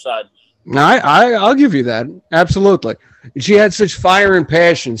on either side. I'll give you that. Absolutely. She had such fire and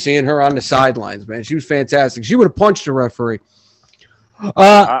passion seeing her on the sidelines, man. She was fantastic. She would have punched a referee.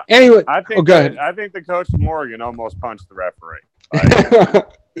 Anyway, go ahead. I think the coach of Morgan almost punched the referee.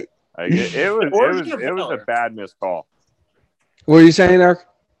 It was a bad missed call. What are you saying, Eric?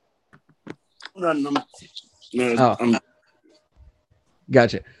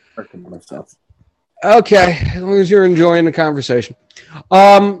 Gotcha. Okay, as long as you're enjoying the conversation.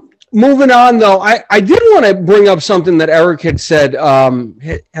 Moving on, though, I did want to bring up something that Eric had said,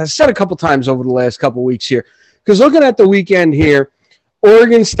 has said a couple times over the last couple weeks here. Because looking at the weekend here,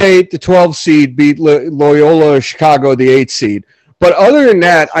 Oregon State, the 12th seed, beat Loyola Chicago, the 8th seed. But other than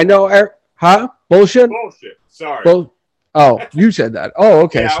that, I know Bullshit? Bullshit. Sorry. You said that. Oh,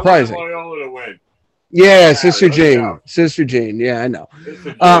 okay. Yeah, surprising. I want Loyola to win. Yeah, Sister Jean. Sister Jean. Yeah, I know.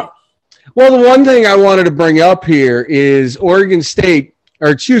 Well, the one thing I wanted to bring up here is UCLA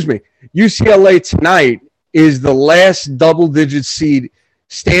tonight is the last double-digit seed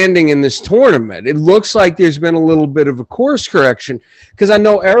standing in this tournament. It looks like there's been a little bit of a course correction because I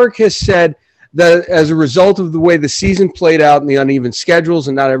know Eric has said that as a result of the way the season played out and the uneven schedules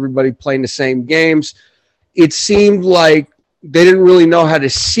and not everybody playing the same games, it seemed like they didn't really know how to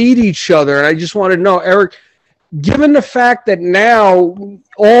seed each other. And I just wanted to know, Eric, given the fact that now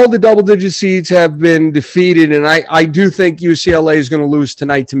all the double-digit seeds have been defeated, and I do think UCLA is going to lose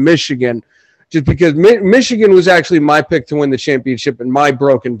tonight to Michigan, just because Michigan was actually my pick to win the championship in my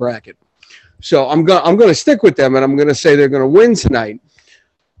broken bracket. So I'm going to stick with them, and I'm going to say they're going to win tonight.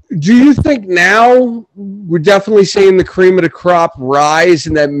 Do you think now we're definitely seeing the cream of the crop rise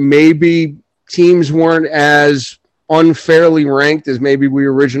and that maybe teams weren't as unfairly ranked as maybe we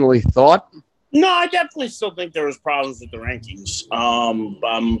originally thought? No, I definitely still think there was problems with the rankings. I'm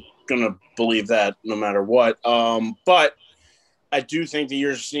going to believe that no matter what. But I do think that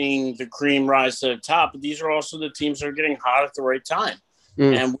you're seeing the cream rise to the top. But these are also the teams that are getting hot at the right time.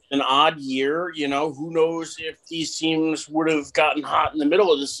 And with an odd year, who knows if these teams would have gotten hot in the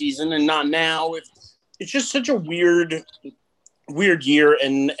middle of the season and not now. It's just such a weird year.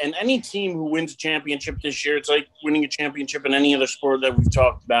 And any team who wins a championship this year, it's like winning a championship in any other sport that we've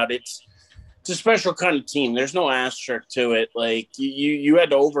talked about. It's a special kind of team. There's no asterisk to it. Like you had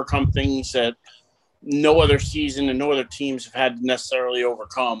to overcome things that no other season and no other teams have had to necessarily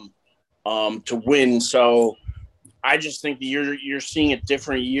overcome to win. So I just think that you're seeing a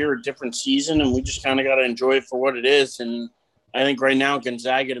different year, a different season, and we just kind of got to enjoy it for what it is. And I think right now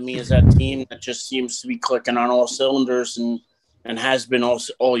Gonzaga to me is that team that just seems to be clicking on all cylinders and has been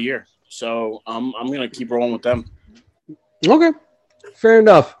all year. So I'm going to keep rolling with them. Okay, fair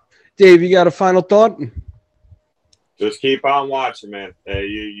enough. Dave, you got a final thought? Just keep on watching, man.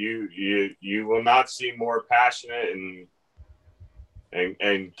 You will not see more passionate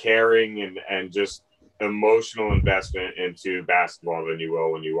and caring and just emotional investment into basketball than you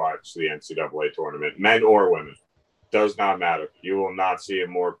will when you watch the NCAA tournament, men or women. Does not matter. You will not see a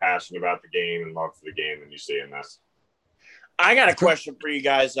more passion about the game and love for the game than you see in this. I got a question for you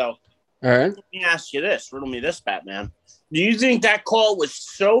guys, though. All right. Let me ask you this. Riddle me this, Batman. Do you think that call was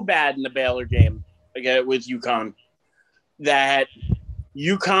so bad in the Baylor game with UConn that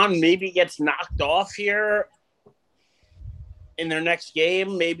UConn maybe gets knocked off here in their next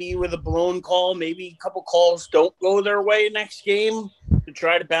game, maybe with a blown call, maybe a couple calls don't go their way next game to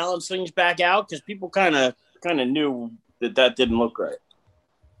try to balance things back out? Because people kind of knew that didn't look right.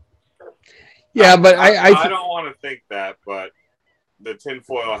 Yeah, but I don't want to think that, but the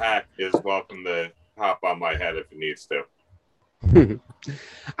tinfoil hat is welcome to hop on my head if it needs to.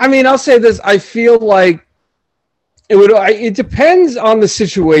 I mean, I'll say this. I feel like it depends on the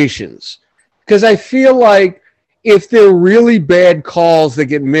situations, because I feel like if they're really bad calls that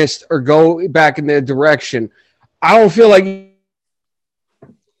get missed or go back in their direction, I don't feel like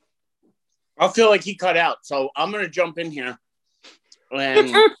he cut out. So I'm going to jump in here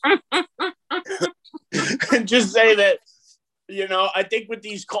and just say that, I think with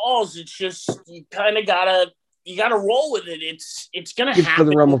these calls, it's just you kind of gotta roll with it. It's going to happen. For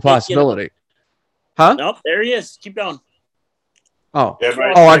the realm of possibility. Huh? Nope, there he is. Keep going. Oh,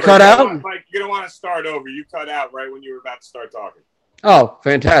 yeah, I cut out? Mike, you're going to want to start over. You cut out right when you were about to start talking. Oh,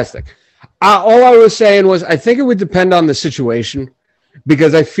 fantastic. All I was saying was I think it would depend on the situation,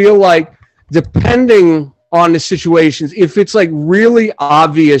 because I feel like depending on the situations, if it's like really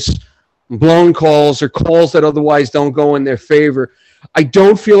obvious blown calls or calls that otherwise don't go in their favor, I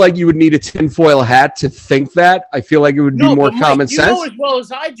don't feel like you would need a tinfoil hat to think that. I feel like it would be more common sense. You know as well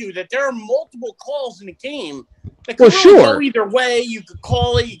as I do that there are multiple calls in a game It could really go either way. You could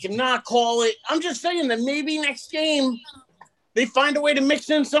call it, you could not call it. I'm just saying that maybe next game they find a way to mix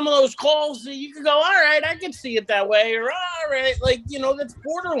in some of those calls that you could go, all right, I can see it that way, or all right, like, that's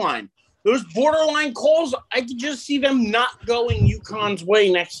borderline. Those borderline calls, I could just see them not going UConn's way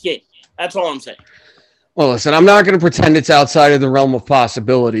next game. That's all I'm saying. Well, listen, I'm not going to pretend it's outside of the realm of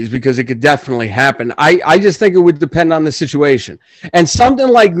possibilities because it could definitely happen. I just think it would depend on the situation. And something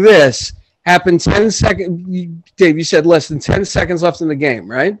like this happened 10 seconds. Dave, you said less than 10 seconds left in the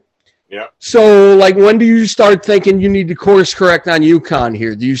game, right? Yeah. So, when do you start thinking you need to course correct on UConn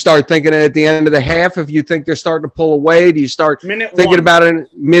here? Do you start thinking at the end of the half if you think they're starting to pull away? Do you start thinking about it in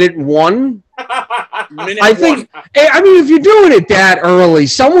minute one? I think, if you're doing it that early,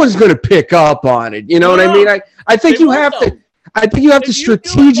 someone's going to pick up on it. You know what I mean? I think you have to. I think you have to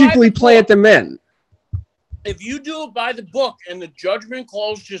strategically plant them in. If you do it by the book and the judgment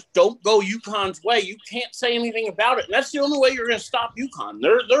calls just don't go UConn's way, you can't say anything about it. And that's the only way you're going to stop UConn.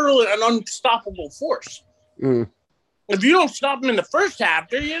 They're an unstoppable force. Mm. If you don't stop them in the first half,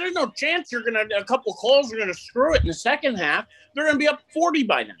 there's no chance a couple calls are going to screw it in the second half. They're going to be up 40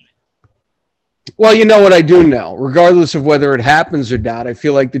 by now. Well, you know what I do know. Regardless of whether it happens or not, I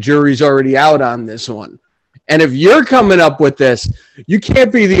feel like the jury's already out on this one. And if you're coming up with this, you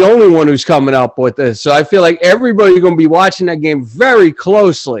can't be the only one who's coming up with this. So I feel like everybody's going to be watching that game very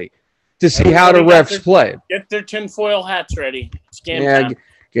closely to see how the refs play. Get their tinfoil hats ready.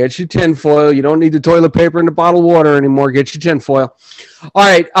 Get your tinfoil. You don't need the toilet paper and the bottled water anymore. Get your tinfoil. All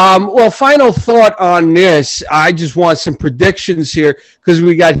right. Well, final thought on this. I just want some predictions here because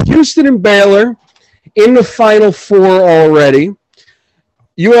we got Houston and Baylor in the Final Four already.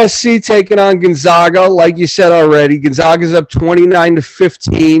 USC taking on Gonzaga, like you said already. Gonzaga's up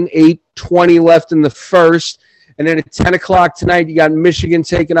 29-15, 8:20 left in the first. And then at 10 o'clock tonight, you got Michigan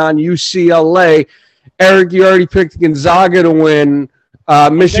taking on UCLA. Eric, you already picked Gonzaga to win.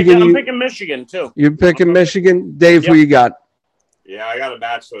 Michigan. I'm picking Michigan, too. You're picking Michigan? Dave, Who you got? Yeah, I got to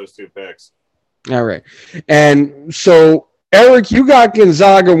match those two picks. All right. And so, Eric, you got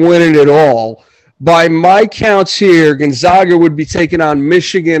Gonzaga winning it all. By my counts here, Gonzaga would be taking on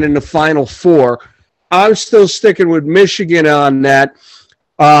Michigan in the Final Four. I'm still sticking with Michigan on that.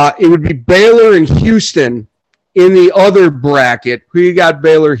 It would be Baylor and Houston in the other bracket. Who you got,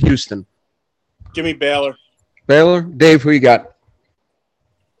 Baylor, Houston? Give me Baylor. Baylor? Dave, who you got?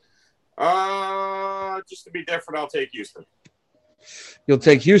 Just to be different, I'll take Houston. You'll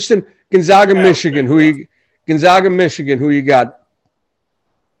take Houston? Gonzaga, Michigan. Gonzaga, Michigan. Who you got?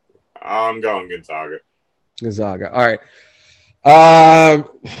 I'm going Gonzaga. Gonzaga. All right.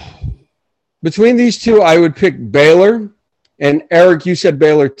 Between these two, I would pick Baylor. And Eric, you said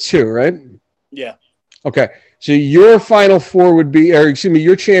Baylor too, right? Yeah. Okay. So your Final Four would be,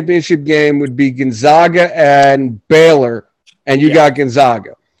 your championship game would be Gonzaga and Baylor, and you got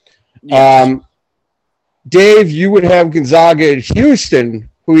Gonzaga. Yes. Dave, you would have Gonzaga at Houston.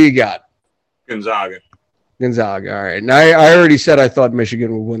 Who you got? Gonzaga. Gonzaga. All right. And I already said I thought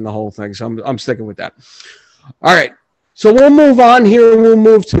Michigan would win the whole thing, so I'm sticking with that. All right. So we'll move on here. We'll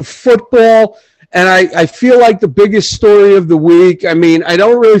move to football. And I feel like the biggest story of the week, I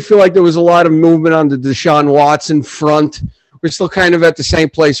don't really feel like there was a lot of movement on the Deshaun Watson front. We're still kind of at the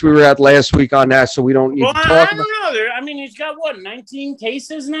same place we were at last week on that, so we don't need to talk about it. I don't know. He's got, 19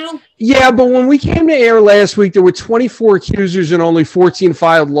 cases now? Yeah, but when we came to air last week, there were 24 accusers and only 14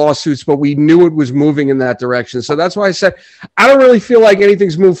 filed lawsuits, but we knew it was moving in that direction. So that's why I said I don't really feel like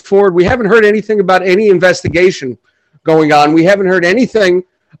anything's moved forward. We haven't heard anything about any investigation going on. We haven't heard anything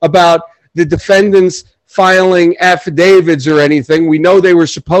about the defendants filing affidavits or anything. We know they were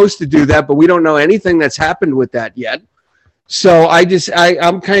supposed to do that, but we don't know anything that's happened with that yet. So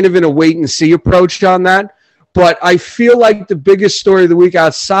I'm kind of in a wait and see approach on that. But I feel like the biggest story of the week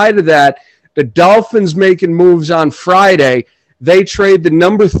outside of that, the Dolphins making moves on Friday. They trade the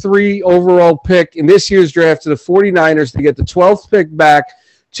number 3 overall pick in this year's draft to the 49ers to get the 12th pick back,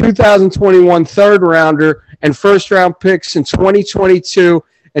 2021 third rounder, and first round picks in 2022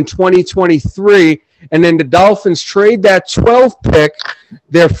 and 2023. And then the Dolphins trade that 12th pick,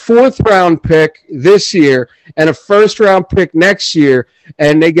 their 4th round pick this year, and a first round pick next year.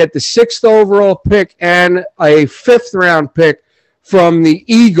 And they get the 6th overall pick and a 5th round pick from the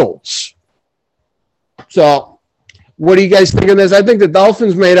Eagles. So what do you guys think of this? I think the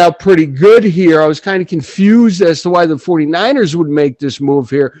Dolphins made out pretty good here. I was kind of confused as to why the 49ers would make this move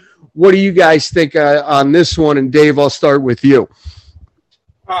here. What do you guys think on this one? And Dave, I'll start with you.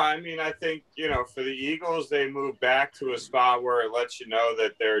 I think, for the Eagles, they moved back to a spot where it lets you know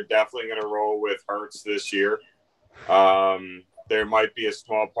that they're definitely going to roll with Hurts this year. there might be a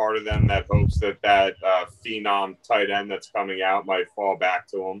small part of them that hopes that phenom tight end that's coming out might fall back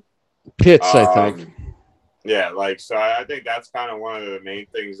to him. Pitts, I think. Yeah, like, so I think that's kind of one of the main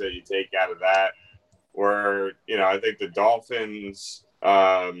things that you take out of that, where, you know, I think the Dolphins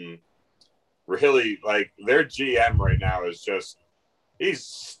really, like, their GM right now is just,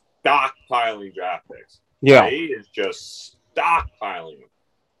 he's stockpiling draft picks. Yeah. He is just stockpiling them.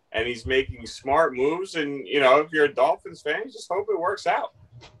 And he's making smart moves. And, you know, if you're a Dolphins fan, you just hope it works out.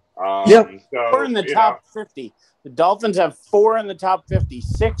 Yep. So, 4 in the top 50. The Dolphins have 4 in the top 50.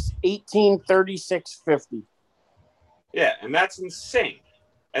 6, 18, 36, 50. Yeah, and that's insane.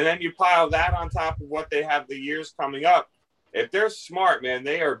 And then you pile that on top of what they have the years coming up. If they're smart, man,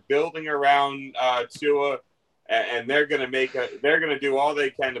 they are building around Tua, and they're going to do all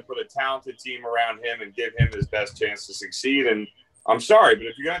they can to put a talented team around him and give him his best chance to succeed. And I'm sorry, but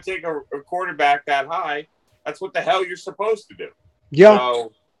if you're going to take a quarterback that high, that's what the hell you're supposed to do. Yeah.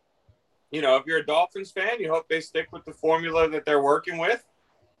 So, you know, if you're a Dolphins fan, you hope they stick with the formula that they're working with.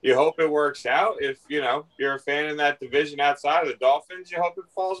 You hope it works out. If, you know, you're a fan in that division outside of the Dolphins, you hope it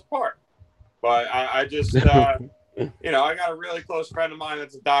falls apart. But I just, you know, I got a really close friend of mine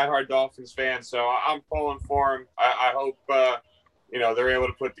that's a diehard Dolphins fan, so I'm pulling for him. I hope, you know, they're able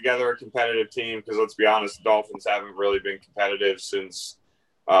to put together a competitive team, because let's be honest, the Dolphins haven't really been competitive since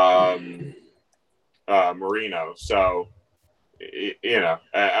Marino. So, you know,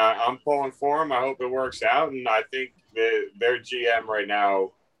 I'm pulling for him. I hope it works out, and I think their GM right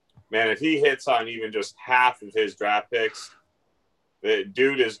now, man, if he hits on even just half of his draft picks, the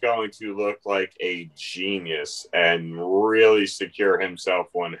dude is going to look like a genius and really secure himself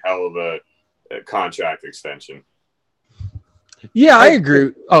one hell of a contract extension. Yeah, I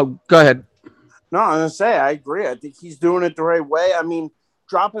agree. Oh, go ahead. No, I'm going to say I agree. I think he's doing it the right way. I mean,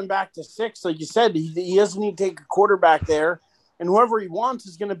 dropping back to 6, like you said, he doesn't need to take a quarterback there, and whoever he wants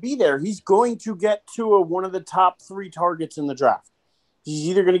is going to be there. He's going to get to one of the top 3 targets in the draft. He's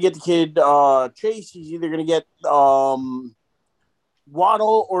either going to get the kid Chase, he's either going to get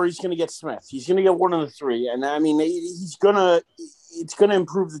Waddle, or he's going to get Smith. He's going to get one of the 3. And, I mean, it's going to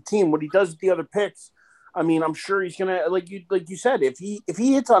improve the team. What he does with the other picks, I mean, I'm sure he's going to, like you said, if he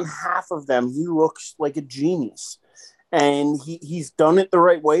hits on half of them, he looks like a genius. And he's done it the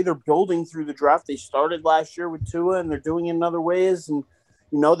right way. They're building through the draft. They started last year with Tua, and they're doing it in other ways. And,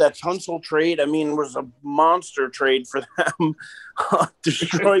 you know, that Tunsil trade, I mean, was a monster trade for them.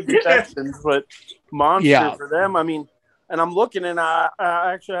 Destroyed the Texans, but monster for them. I mean, and I'm looking, and I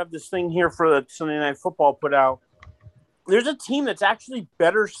actually have this thing here for the Sunday Night Football put out. There's a team that's actually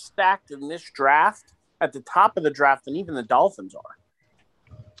better stacked in this draft at the top of the draft than even the Dolphins are.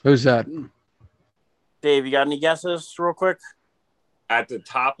 Who's that? Dave, you got any guesses real quick? At the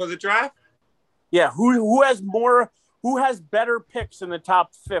top of the draft? Yeah, who has better picks in the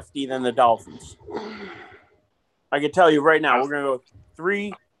top 50 than the Dolphins? I can tell you right now. We're going to go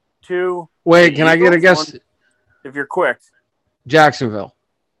 3, 2. Wait, can I get a guess? 1, if you're quick. Jacksonville.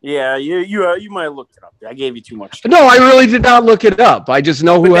 Yeah, you might have looked it up. I gave you too much time. No, I really did not look it up. I just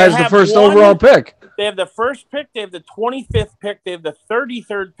know who has the first overall pick. They have the first pick, they have the 25th pick, they have the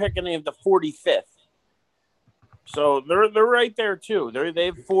 33rd pick, and they have the 45th. So they're right there too. They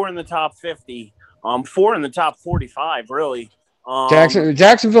have 4 in the top 50. 4 in the top 45, really.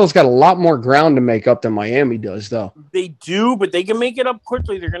 Jacksonville's got a lot more ground to make up than Miami does, though. They do, but they can make it up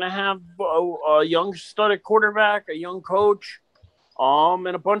quickly. They're going to have a young stud quarterback, a young coach, and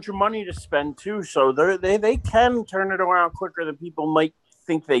a bunch of money to spend too. So they can turn it around quicker than people might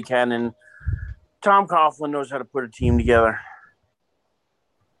think they can. And Tom Coughlin knows how to put a team together.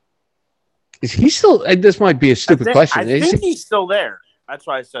 Is he still? This might be a stupid question. I think he's still there. That's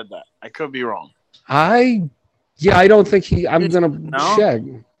why I said that. I could be wrong. I don't think he. I'm gonna check.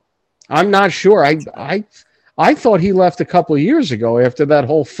 I'm not sure. I thought he left a couple of years ago after that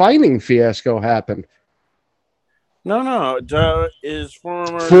whole fining fiasco happened. No. Is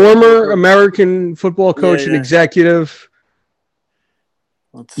former American football coach and executive.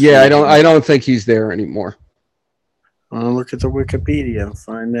 I don't think he's there anymore. I'll look at the Wikipedia and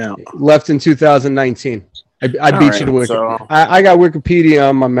find out. Left in 2019. I beat you to Wikipedia. So, I got Wikipedia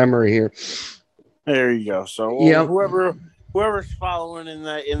on my memory here. There you go. So whoever's following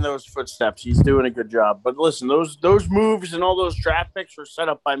in those footsteps, he's doing a good job. But listen, those moves and all those draft picks were set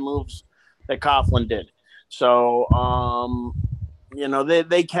up by moves that Coughlin did. So you know,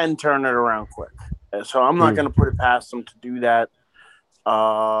 they can turn it around quick. So I'm not going to put it past them to do that.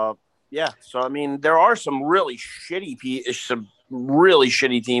 Yeah. So I mean, there are some really shitty teams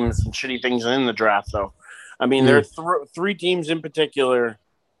and shitty things in the draft, though. I mean, there are 3 teams in particular.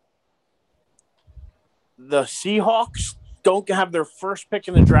 The Seahawks, don't have their first pick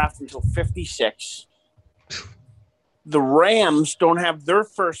in the draft until 56. The Rams don't have their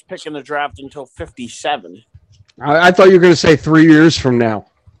first pick in the draft until 57. I thought you were going to say 3 years from now.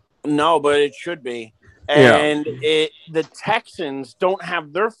 No, but it should be. And the Texans don't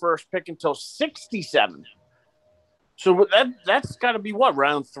have their first pick until 67. So that's got to be what,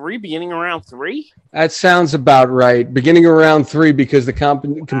 round 3, beginning of round 3? That sounds about right. Beginning of round 3 because the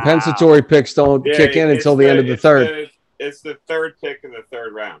compensatory picks don't kick in until the end of the third. It's the third pick in the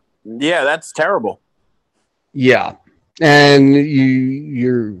third round. Yeah, that's terrible. Yeah. And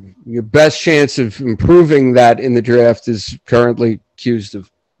your best chance of improving that in the draft is currently accused of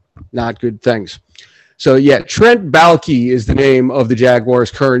not good things. So, yeah, Trent Baalke is the name of the Jaguars'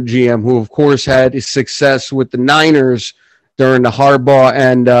 current GM, who, of course, had success with the Niners during the Harbaugh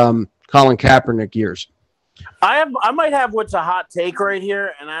and Colin Kaepernick years. I might have what's a hot take right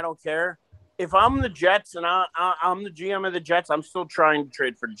here, and I don't care. If I'm the Jets and I'm the GM of the Jets, I'm still trying to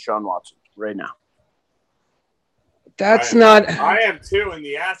trade for Deshaun Watson right now. I am too, and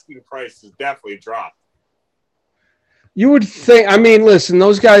the asking price has definitely dropped. You would think, I mean, listen,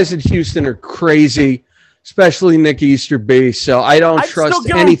 those guys at Houston are crazy, especially Nick Easterby, so I don't trust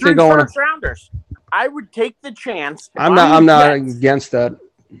anything going on. Rounders. I would take the chance. I'm not against that.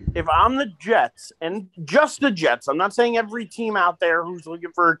 If I'm the Jets, and just the Jets, I'm not saying every team out there who's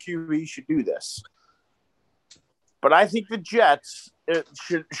looking for a QB should do this. But I think the Jets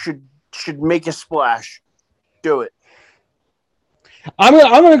should make a splash. Do it. I'm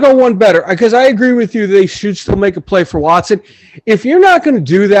going to go one better because I agree with you. They should still make a play for Watson. If you're not going to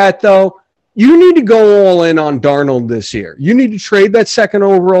do that, though, you need to go all in on Darnold this year. You need to trade that second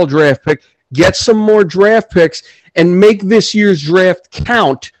overall draft pick, get some more draft picks, and make this year's draft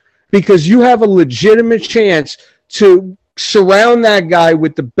count because you have a legitimate chance to surround that guy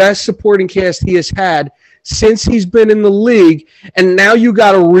with the best supporting cast he has had since he's been in the league. And now you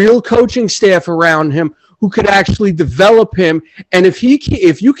got a real coaching staff around him who could actually develop him. And if you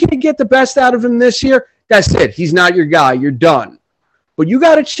can get the best out of him this year, that's it. He's not your guy. You're done. But you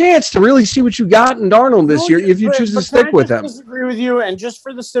got a chance to really see what you got in Darnold this year if you choose to stick with him. I disagree with you, and just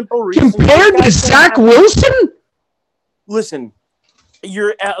for the simple reason. Compared to Zach Wilson? Listen,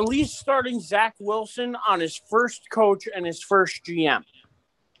 you're at least starting Zach Wilson on his first coach and his first GM.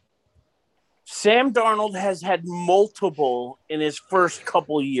 Sam Darnold has had multiple in his first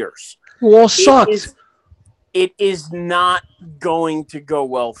couple years. Who all sucked. It is not going to go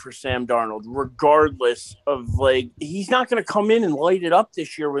well for Sam Darnold, regardless of, he's not going to come in and light it up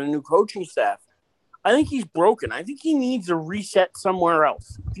this year with a new coaching staff. I think he's broken. I think he needs a reset somewhere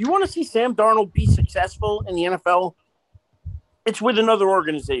else. If you want to see Sam Darnold be successful in the NFL, it's with another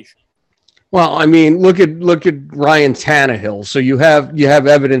organization. Well, I mean, look at Ryan Tannehill. So you have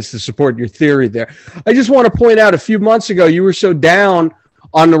evidence to support your theory there. I just want to point out a few months ago, you were so down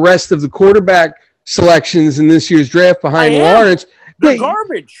on the rest of the quarterback selections in this year's draft behind Lawrence. They're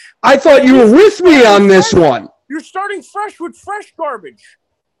garbage. I thought you were with me on this one. You're starting fresh with fresh garbage.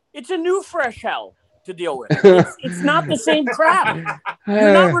 It's a new fresh hell to deal with. It's not the same crap.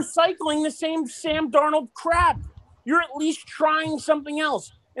 You're not recycling the same Sam Darnold crap. You're at least trying something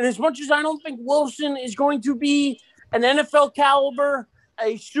else. And as much as I don't think Wilson is going to be an NFL caliber,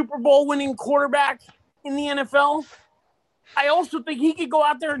 a Super Bowl winning quarterback in the NFL, I also think he could go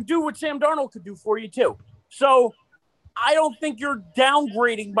out there and do what Sam Darnold could do for you too. So I don't think you're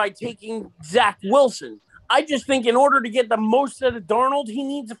downgrading by taking Zach Wilson. I just think in order to get the most out of Darnold, he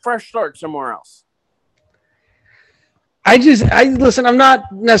needs a fresh start somewhere else. Listen, I'm not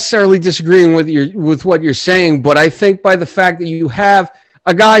necessarily disagreeing with what you're saying, but I think by the fact that you have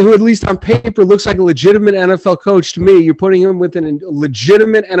a guy who, at least on paper, looks like a legitimate NFL coach to me, you're putting him with a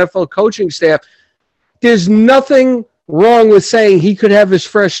legitimate NFL coaching staff. There's nothing wrong with saying he could have his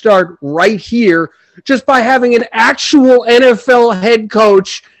fresh start right here just by having an actual NFL head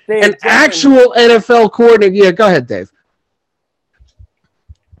coach, an actual NFL coordinator. Yeah, go ahead, Dave.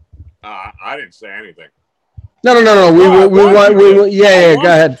 I didn't say anything. No.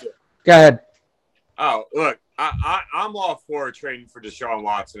 Yeah. Go ahead. Oh, look, I'm all for trading for Deshaun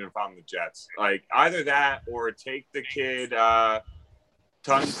Watson if I'm the Jets. Like either that or take the kid.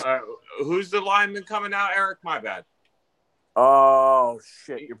 Who's the lineman coming out? Eric, my bad. Oh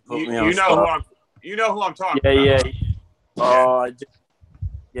shit! You're putting me on. You know who I'm talking about.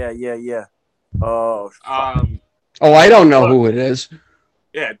 Yeah. Yeah. Oh. I don't know who it is.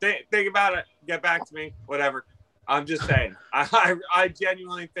 Yeah, think about it. Get back to me. Whatever. I'm just saying. I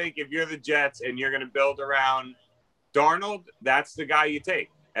genuinely think if you're the Jets and you're going to build around Darnold, that's the guy you take,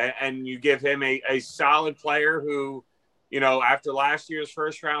 and you give him a solid player who, after last year's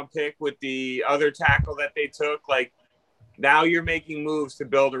first round pick with the other tackle that they took, Now you're making moves to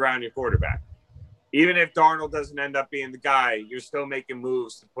build around your quarterback. Even if Darnold doesn't end up being the guy, you're still making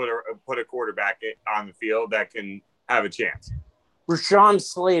moves to put a quarterback on the field that can have a chance. Rashawn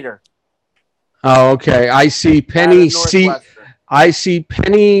Slater. Oh, okay. I see Penny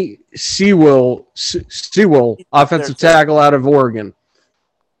Sewell, offensive tackle out of Oregon.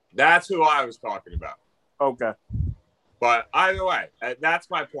 That's who I was talking about. Okay. But either way, that's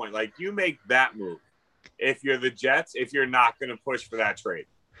my point. Like, you make that move if you're the Jets, if you're not going to push for that trade.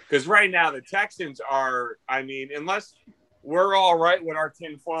 Because right now the Texans are, I mean, unless we're all right with our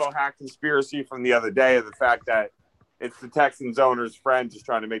tinfoil hat conspiracy from the other day of the fact that it's the Texans owner's friend just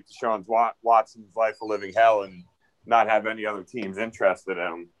trying to make Deshaun Watson's life a living hell and not have any other teams interested in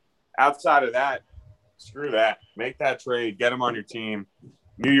him. Outside of that, screw that. Make that trade. Get him on your team.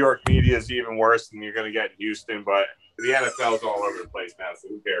 New York media is even worse than you're going to get in Houston, but the NFL is all over the place now, so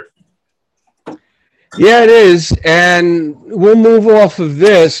who cares? Yeah, it is, and we'll move off of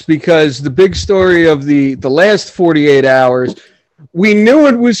this because the big story of the last 48 hours, we knew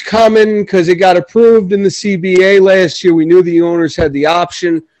it was coming because it got approved in the CBA last year. We knew the owners had the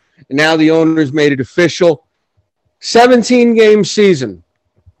option, and now the owners made it official. 17-game season.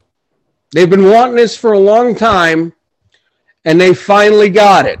 They've been wanting this for a long time, and they finally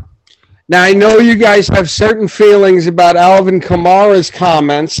got it. Now, I know you guys have certain feelings about Alvin Kamara's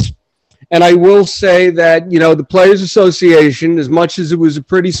comments. And I will say that, the Players Association, as much as it was a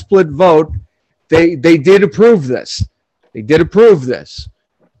pretty split vote, they did approve this. They did approve this.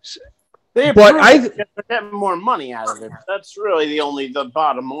 They approved they're getting more money out of it. That's really the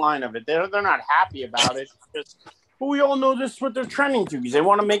bottom line of it. They're not happy about it. But we all know this is what they're trending to because they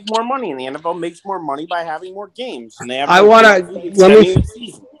want to make more money, and the NFL makes more money by having more games. And they have.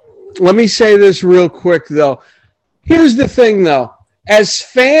 Let me say this real quick though. Here's the thing though. As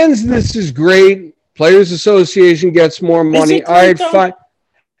fans, this is great. Players Association gets more money. All right, fine.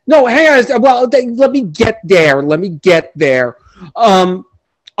 No, hang on. Well, let me get there.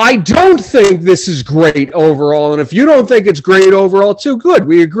 I don't think this is great overall. And if you don't think it's great overall, too, good.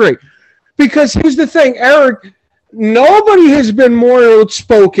 We agree. Because here's the thing, Eric, nobody has been more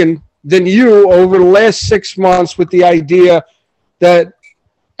outspoken than you over the last 6 months with the idea that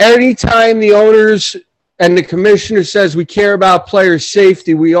anytime the owners and the commissioner says we care about player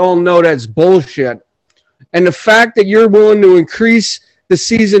safety, we all know that's bullshit. And the fact that you're willing to increase the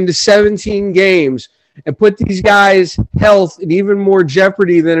season to 17 games and put these guys' health in even more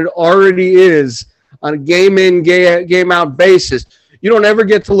jeopardy than it already is on a game-in, game-out basis, you don't ever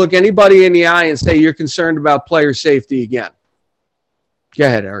get to look anybody in the eye and say you're concerned about player safety again. Go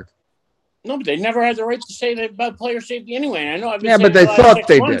ahead, Eric. No, but they never had the right to say that about player safety anyway. And I know I've been saying but they thought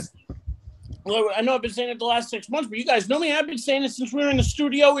they did. Well, I know I've been saying it the last 6 months, but you guys know me. I've been saying it since we were in the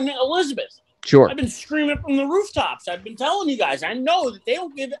studio in Elizabeth. Sure. I've been screaming from the rooftops. I've been telling you guys. I know that they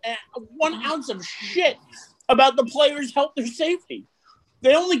don't give 1 ounce of shit about the players' health or safety.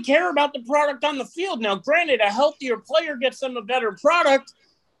 They only care about the product on the field. Now, granted, a healthier player gets them a better product,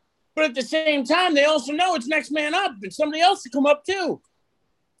 but at the same time, they also know it's next man up and somebody else to come up too.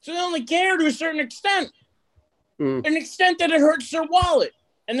 So they only care to a certain extent, an extent that it hurts their wallet.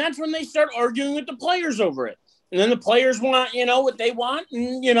 And that's when they start arguing with the players over it. And then the players want, what they want.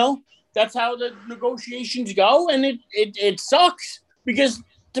 And, that's how the negotiations go. And it sucks because,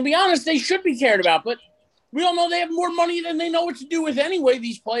 to be honest, they should be cared about. But we all know they have more money than they know what to do with anyway,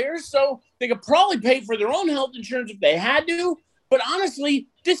 these players. So they could probably pay for their own health insurance if they had to. But honestly,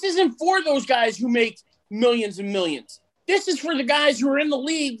 this isn't for those guys who make millions and millions. This is for the guys who are in the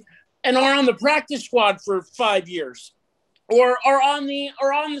league and are on the practice squad for 5 years. Or are on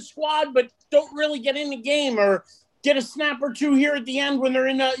the squad but don't really get in the game or get a snap or two here at the end when they're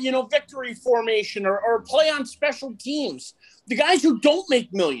in a victory formation or play on special teams. The guys who don't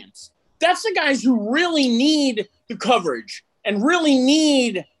make millions, that's the guys who really need the coverage and really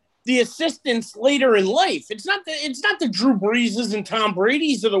need the assistance later in life. It's not the Drew Breeses and Tom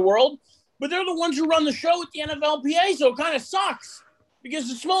Brady's of the world, but they're the ones who run the show at the NFLPA, so it kind of sucks. Because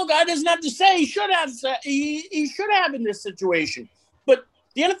the small guy doesn't have to say he should have in this situation. But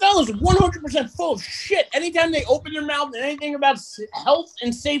the NFL is 100% full of shit. Anytime they open their mouth and anything about health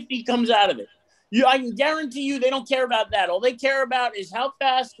and safety comes out of it. I can guarantee you they don't care about that. All they care about is how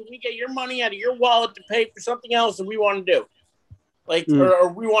fast can we get your money out of your wallet to pay for something else that we want to do. Or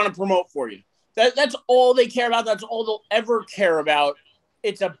we want to promote for you. That's all they care about. That's all they'll ever care about.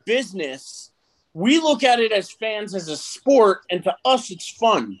 It's a business. We look at it as fans as a sport, and to us, it's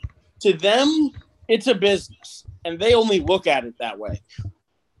fun. To them, it's a business, and they only look at it that way.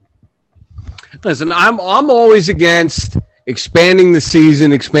 Listen, I'm always against expanding the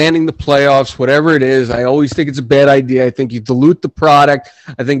season, expanding the playoffs, whatever it is. I always think it's a bad idea. I think you dilute the product.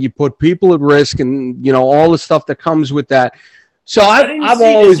 I think you put people at risk, and all the stuff that comes with that. So I've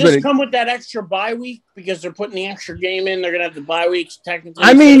always does this been. come with that extra bye week because they're putting the extra game in? They're gonna have the bye weeks technically.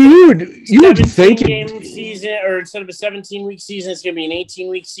 I mean, you would think game season, or instead of a 17-week season, it's gonna be an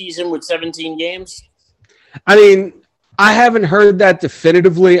 18-week season with 17 games. I mean, I haven't heard that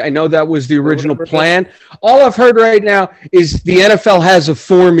definitively. I know that was the original plan. All I've heard right now is the NFL has a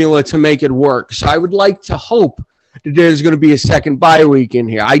formula to make it work. So I would like to hope that there's going to be a second bye week in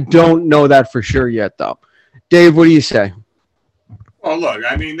here. I don't know that for sure yet, though. Dave, what do you say? Well, look,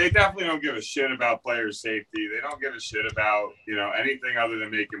 I mean, they definitely don't give a shit about player safety. They don't give a shit about, anything other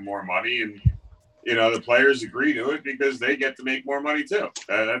than making more money. And, the players agree to it because they get to make more money too.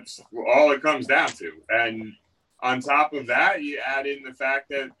 That's all it comes down to. And on top of that, you add in the fact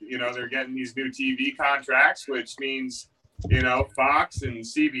that, they're getting these new TV contracts, which means, Fox and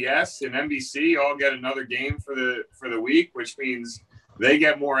CBS and NBC all get another game for the week, which means they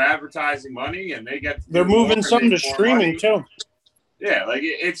get more advertising money and they're moving some to streaming too. Yeah, like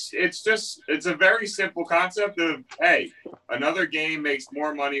it's a very simple concept of, hey, another game makes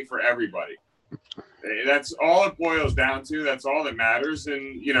more money for everybody. That's all it boils down to. That's all that matters.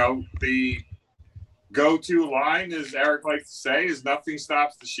 And, the go-to line, as Eric likes to say, is nothing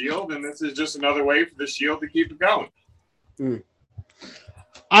stops the Shield. And this is just another way for the Shield to keep it going.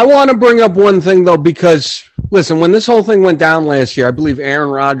 I want to bring up one thing, though, because, listen, when this whole thing went down last year, I believe Aaron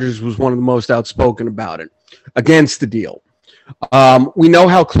Rodgers was one of the most outspoken about it, against the deal. We know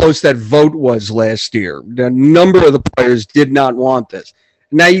how close that vote was last year. The number of the players did not want this.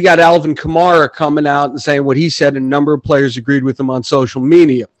 Now you got Alvin Kamara coming out and saying what he said, and a number of players agreed with him on social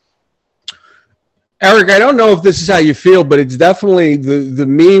media. Eric, I don't know if this is how you feel, but it's definitely the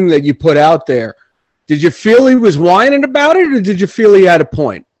meme that you put out there. Did you feel he was whining about it, or did you feel he had a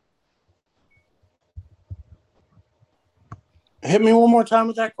point? Hit me one more time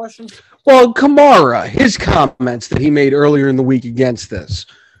with that question. Well, Kamara, his comments that he made earlier in the week against this.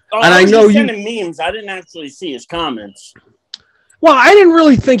 And I know you sending memes. I didn't actually see his comments. Well, I didn't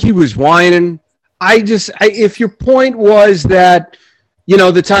really think he was whining. If your point was that,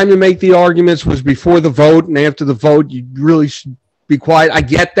 the time to make the arguments was before the vote, and after the vote, you really should be quiet. I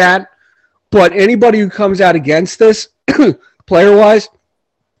get that. But anybody who comes out against this, player-wise,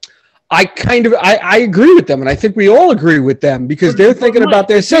 I agree with them, and I think we all agree with them because they're thinking about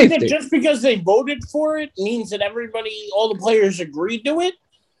their safety. Just because they voted for it means that all the players agreed to it.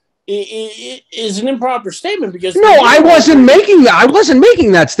 It is an improper statement because I wasn't making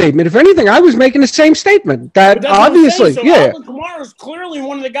that statement. If anything, I was making the same statement. That obviously, Alvin Kamara is clearly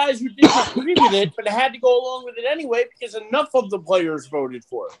one of the guys who didn't agree with it, but had to go along with it anyway because enough of the players voted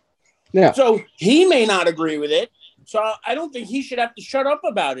for it. Yeah. So he may not agree with it. So I don't think he should have to shut up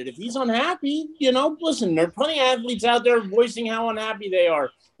about it. If he's unhappy, listen, there are plenty of athletes out there voicing how unhappy they are.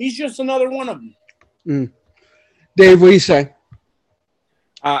 He's just another one of them. Dave, what do you say?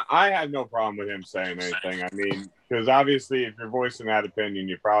 I have no problem with him saying anything. I mean, because obviously if you're voicing that opinion,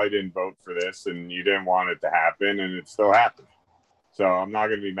 you probably didn't vote for this and you didn't want it to happen, and it still happened. So I'm not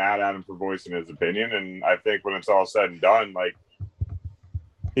going to be mad at him for voicing his opinion. And I think when it's all said and done, like,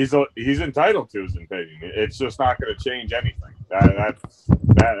 he's entitled to his opinion. It's just not going to change anything. That's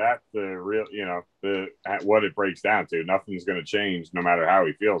the real, what it breaks down to. Nothing's going to change no matter how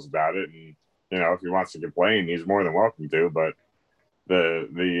he feels about it. And, if he wants to complain, he's more than welcome to. But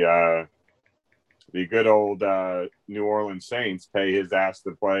the good old New Orleans Saints pay his ass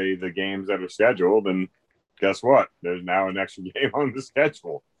to play the games that are scheduled. And guess what? There's now an extra game on the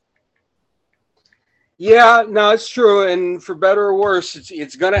schedule. Yeah, no, it's true, and for better or worse,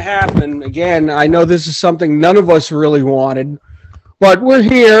 it's going to happen. Again, I know this is something none of us really wanted, but we're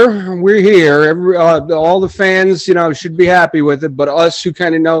here. We're here. All the fans, should be happy with it, but us who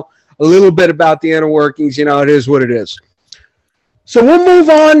kind of know a little bit about the inner workings, it is what it is. So we'll move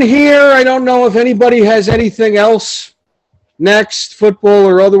on here. I don't know if anybody has anything else next, football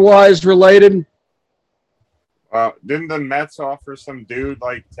or otherwise related. Didn't the Mets offer some dude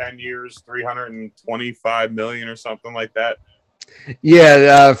like 10 years, $325 million or something like that?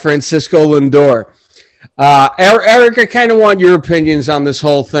 Yeah, Francisco Lindor. Eric, I kind of want your opinions on this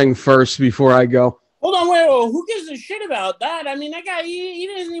whole thing first before I go. Hold on, wait. Who gives a shit about that? I mean, that guy, he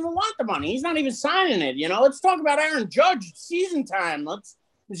doesn't even want the money. He's not even signing it. Let's talk about Aaron Judge. It's season time.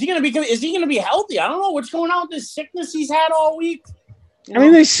 Is he going to be healthy? I don't know what's going on with this sickness he's had all week. I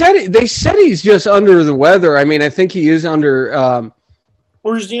mean, they said he's just under the weather. I mean, I think he is under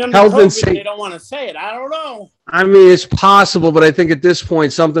or is he under COVID? They don't want to say it. I don't know. I mean, it's possible, but I think at this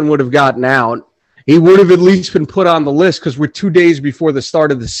point something would have gotten out. he would have at least been put on the list because we're 2 days before the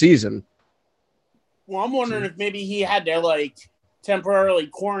start of the season. Well, I'm wondering if maybe he had to like temporarily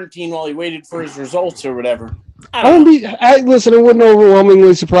quarantine while he waited for his results or whatever. Listen, it wouldn't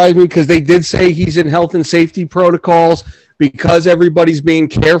overwhelmingly surprise me because they did say he's in health and safety protocols because everybody's being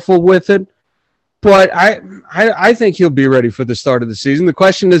careful with it. But I think he'll be ready for the start of the season. The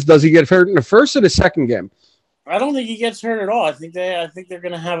question is, does he get hurt in the first or the second game? I don't think he gets hurt at all. I think they're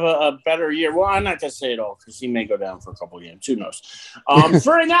going to have a better year. Well, I'm not going to say it all because he may go down for a couple of games. Who knows?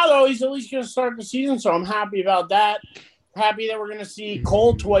 For right now, though, he's at least going to start the season, so I'm happy about that. Happy that we're going to see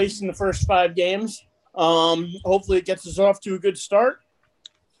Cole twice in the first 5 games. Hopefully it gets us off to a good start.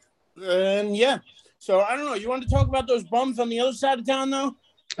 And, yeah. So, I don't know. You want to talk about those bums on the other side of town, though?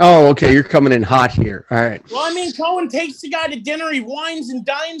 Oh, okay. You're coming in hot here. All right. Well, I mean, Cohen takes the guy to dinner. He wines and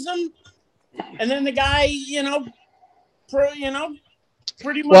dines him. And then the guy,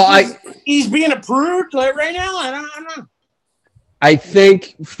 pretty much he's being approved right now. I don't know. I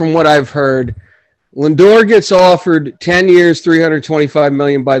think from what I've heard, Lindor gets offered 10 years, $325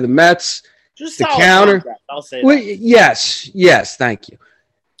 million by the Mets. Just the counter. I'll say that. Yes, thank you.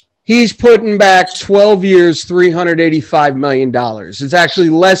 He's putting back 12 years, $385 million. It's actually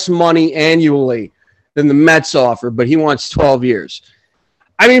less money annually than the Mets offer, but he wants 12 years.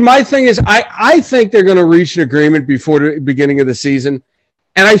 I mean, my thing is, I think they're going to reach an agreement before the beginning of the season,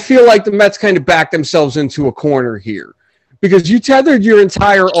 and I feel like the Mets kind of backed themselves into a corner here because you tethered your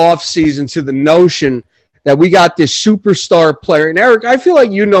entire offseason to the notion that we got this superstar player. And, Eric, I feel like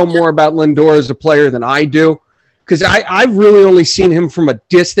you know more about Lindor as a player than I do because I've really only seen him from a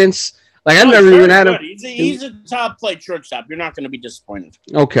distance. Like, I've never even had him. He's a top play shortstop. You're not going to be disappointed.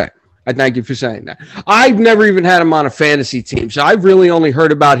 Okay. I thank you for saying that. I've never even had him on a fantasy team, so I've really only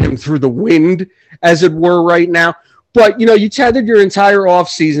heard about him through the wind, as it were, right now. But, you tethered your entire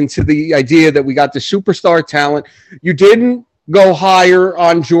offseason to the idea that we got the superstar talent. You didn't go higher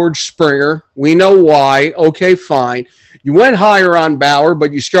on George Springer. We know why. Okay, fine. You went higher on Bauer,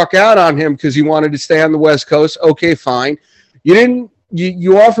 but you struck out on him because you wanted to stay on the West Coast. Okay, fine. You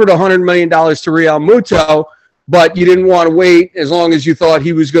offered $100 million to Real Muto, but you didn't want to wait as long as you thought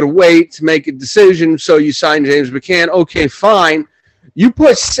he was going to wait to make a decision, so you signed James McCann. Okay, fine. You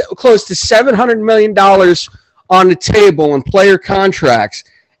put close to $700 million on the table in player contracts,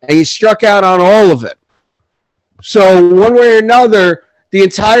 and you struck out on all of it. So one way or another, the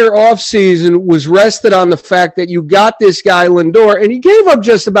entire offseason was rested on the fact that you got this guy Lindor, and you gave up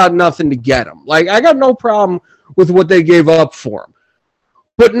just about nothing to get him. Like, I got no problem with what they gave up for him.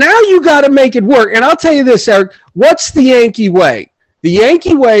 But now you got to make it work. And I'll tell you this, Eric, what's the Yankee way? The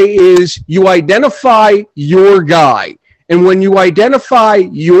Yankee way is you identify your guy. And when you identify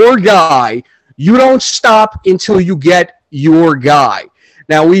your guy, you don't stop until you get your guy.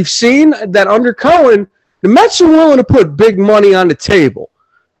 Now, we've seen that under Cohen, the Mets are willing to put big money on the table,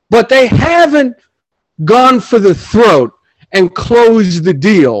 but they haven't gone for the throat and closed the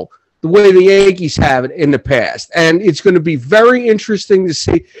deal the way the Yankees have it in the past. And it's going to be very interesting to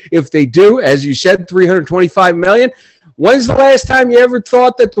see if they do. As you said, $325 million. When's the last time you ever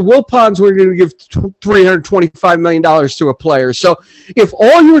thought that the Wilpons were going to give $325 million to a player? So if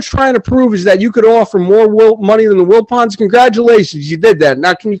all you were trying to prove is that you could offer more money than the Wilpons, congratulations, you did that.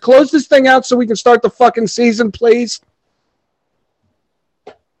 Now, can you close this thing out so we can start the fucking season, please?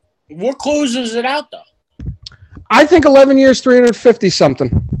 What closes it out, though? I think 11 years, 350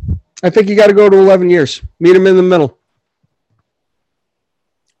 something. I think you got to go to 11 years. Meet him in the middle.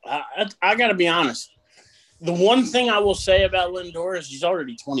 I got to be honest. The one thing I will say about Lindor is he's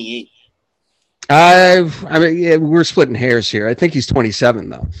already 28. We're splitting hairs here. I think he's 27,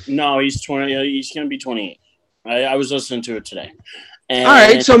 though. No, he's 20. He's going to be 28. I was listening to it today. And all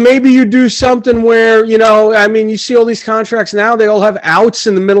right, so maybe you do something where, you see all these contracts now. They all have outs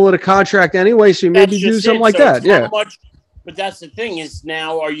in the middle of the contract anyway, so you maybe do something like that. Yeah. But that's the thing is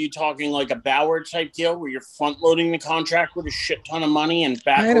now, are you talking like a Bauer type deal where you're front loading the contract with a shit ton of money and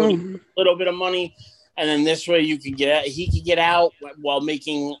back loading a little bit of money, and then this way he could get out while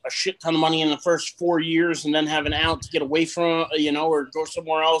making a shit ton of money in the first 4 years, and then have an out to get away from or go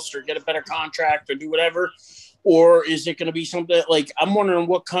somewhere else or get a better contract or do whatever, or is it going to be something like I'm wondering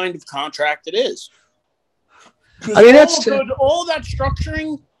what kind of contract it is? All that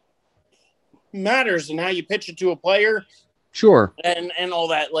structuring matters in how you pitch it to a player. Sure. And all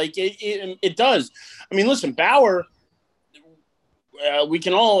that. Like, it does. I mean, listen, Bauer, we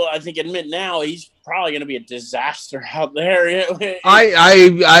can all, I think, admit now he's probably going to be a disaster out there.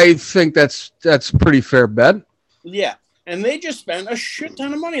 I think that's a pretty fair bet. Yeah. And they just spent a shit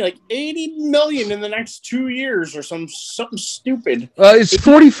ton of money, like $80 million in the next 2 years or something stupid. It's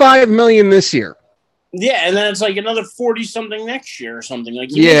 $45 million this year. Yeah, and then it's like another 40-something next year or something.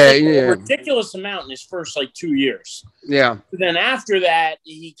 Like he makes a ridiculous amount in his first 2 years. Yeah. But then after that,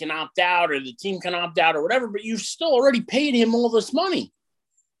 he can opt out or the team can opt out or whatever, but you've still already paid him all this money.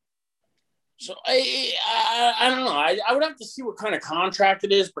 So I don't know. I would have to see what kind of contract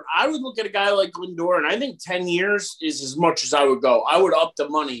it is, but I would look at a guy like Lindor, and I think 10 years is as much as I would go. I would up the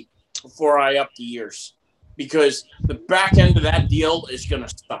money before I up the years because the back end of that deal is going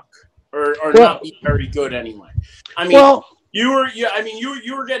to suck. Or not be very good anyway. I mean, you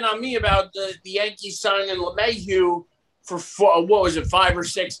were getting on me about the Yankees signing LeMahieu for what was it, 5 or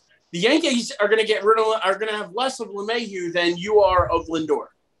 6? The Yankees are going to have less of LeMahieu than you are of Lindor.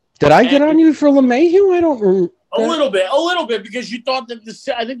 Did I get on you for LeMahieu? I don't remember. A little bit, because you thought that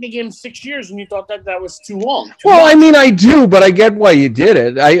I think they gave him 6 years, and you thought that was too long. I mean, I do, but I get why you did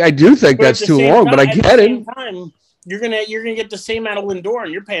it. I do think that's too long, but I get it. Time, you're gonna get the same out of Lindor,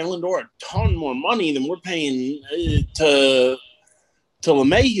 and you're paying Lindor a ton more money than we're paying to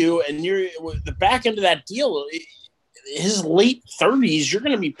LeMahieu, and you're the back end of that deal. His late 30s, you're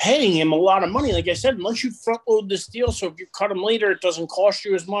going to be paying him a lot of money. Like I said, unless you front load this deal, so if you cut him later, it doesn't cost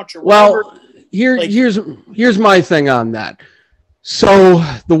you as much. Or whatever. Well, here's my thing on that. So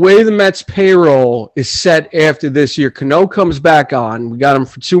the way the Mets payroll is set after this year, Cano comes back on. We got him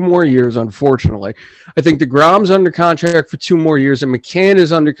for 2 more years, unfortunately. I think DeGrom's under contract for 2 more years, and McCann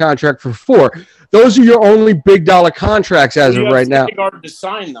is under contract for 4. Those are your only big dollar contracts as of right now. Syndergaard to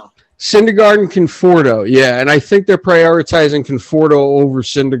sign, though. Syndergaard and Conforto, yeah, and I think they're prioritizing Conforto over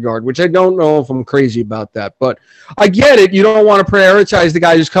Syndergaard, which I don't know if I'm crazy about that, but I get it. You don't want to prioritize the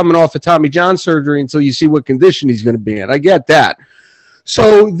guy who's coming off of Tommy John surgery until you see what condition he's going to be in. I get that.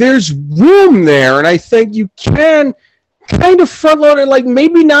 So there's room there, and I think you can kind of front load it, like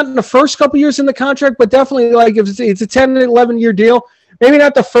maybe not in the first couple years in the contract, but definitely like if it's a 10 and 11-year deal, maybe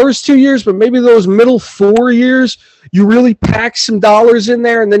not the first 2 years, but maybe those middle 4 years, you really pack some dollars in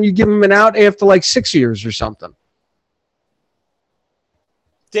there, and then you give them an out after like 6 years or something.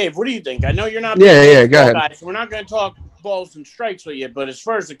 Dave, what do you think? I know you're not. Go ahead. Guy, so we're not going to talk balls and strikes with you, but as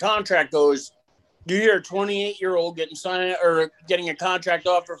far as the contract goes, you hear a 28-year-old getting a contract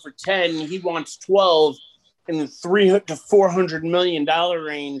offer for 10. He wants 12 in the $300 to $400 million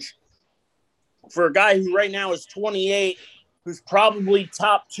range for a guy who right now is 28. Who's probably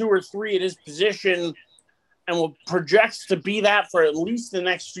top 2 or 3 at his position and will projects to be that for at least the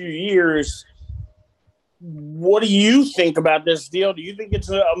next few years. What do you think about this deal? Do you think it's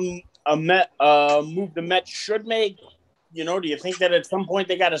a move the Mets should make? Do you think that at some point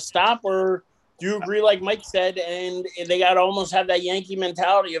they got to stop, or do you agree, like Mike said, and they got to almost have that Yankee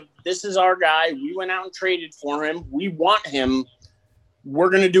mentality of this is our guy. We went out and traded for him. We want him. We're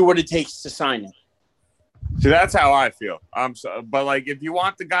going to do what it takes to sign him. So that's how I feel. But like, if you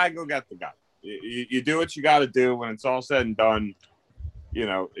want the guy, go get the guy. You do what you got to do. When it's all said and done,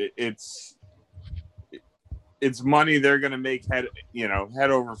 it's money they're gonna make head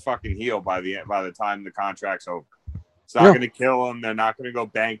over fucking heel by the time the contract's over. It's not gonna kill them. They're not gonna go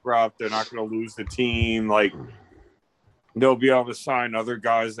bankrupt. They're not gonna lose the team. Like, they'll be able to sign other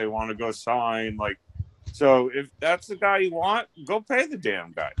guys they want to go sign. Like, so if that's the guy you want, go pay the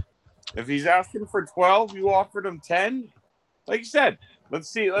damn guy. If he's asking for 12, you offered him 10. Like you said, let's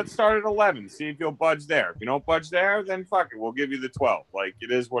see. Let's start at 11. See if you'll budge there. If you don't budge there, then fuck it. We'll give you the 12. Like,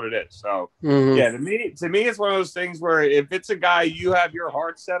 it is what it is. So, yeah, to me, it's one of those things where if it's a guy you have your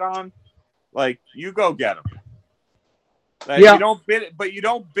heart set on, like, you go get him. Like, you don't bid, but you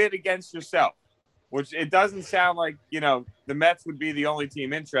don't bid against yourself, which it doesn't sound like, the Mets would be the only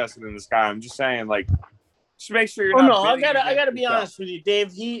team interested in this guy. I'm just saying, like, just make sure you're not. No, I gotta be honest with you,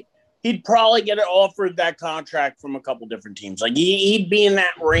 Dave. He'd probably get offered that contract from a couple different teams. Like, he'd be in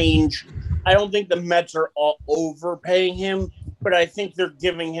that range. I don't think the Mets are all overpaying him, but I think they're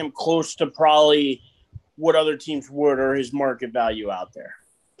giving him close to probably what other teams would, or his market value out there.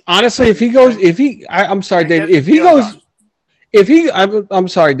 Honestly, I'm sorry, Dave. I'm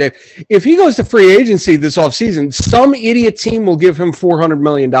sorry, Dave. If he goes to free agency this offseason, some idiot team will give him $400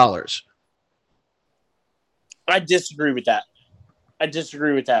 million. I disagree with that.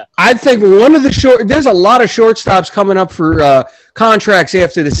 I think there's a lot of shortstops coming up for contracts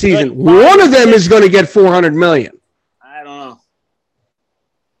after the season. Like, one of them is going to get $400 million. I don't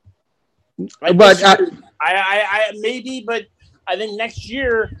know. I maybe, but I think next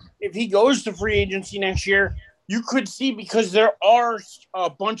year, if he goes to free agency next year, you could see, because there are a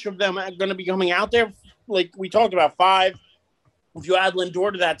bunch of them going to be coming out there. Like we talked about, 5. If you add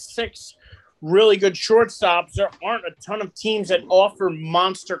Lindor to that, 6. Really good shortstops. There aren't a ton of teams that offer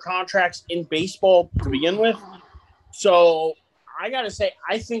monster contracts in baseball to begin with. So I got to say,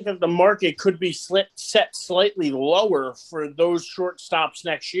 I think that the market could be set slightly lower for those shortstops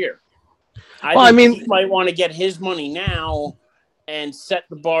next year. I think he might want to get his money now and set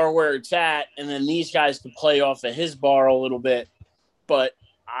the bar where it's at, and then these guys can play off of his bar a little bit. But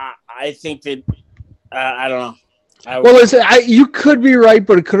I think that I don't know. You could be right,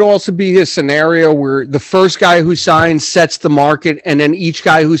 but it could also be a scenario where the first guy who signs sets the market, and then each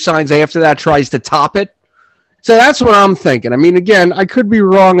guy who signs after that tries to top it. So that's what I'm thinking. I mean, again, I could be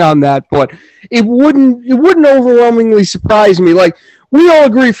wrong on that, but it wouldn't overwhelmingly surprise me. Like, we all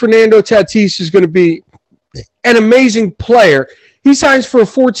agree Fernando Tatis is going to be an amazing player. He signs for a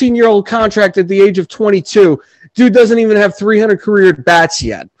 14-year-old contract at the age of 22. Dude doesn't even have 300 career at-bats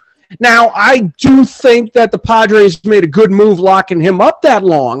yet. Now, I do think that the Padres made a good move locking him up that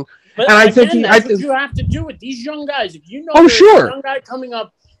long. But and that's what you have to do with these young guys. If you know there's a young guy coming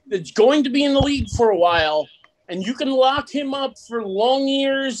up that's going to be in the league for a while, and you can lock him up for long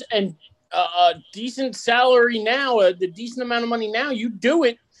years and a decent salary now, the decent amount of money now, you do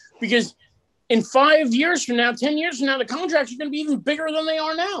it because in 5 years from now, 10 years from now, the contracts are going to be even bigger than they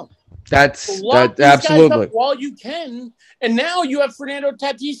are now. That's absolutely guys up while you can. And now you have Fernando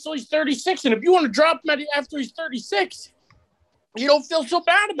Tatis till he's 36. And if you want to drop him after he's 36, you don't feel so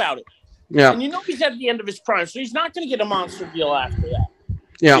bad about it. Yeah. And you know he's at the end of his prime, so he's not going to get a monster deal after that.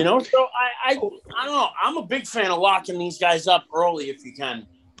 Yeah. You know, so I don't know. I'm a big fan of locking these guys up early if you can.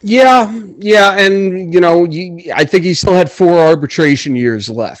 Yeah, and, I think he still had 4 arbitration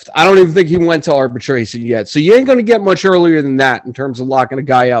years left. I don't even think he went to arbitration yet. So you ain't going to get much earlier than that in terms of locking a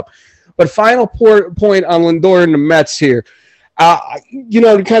guy up. But final point on Lindor and the Mets here.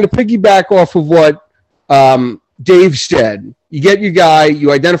 To kind of piggyback off of what Dave said, you get your guy,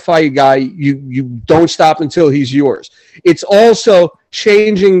 you identify your guy, you don't stop until he's yours. It's also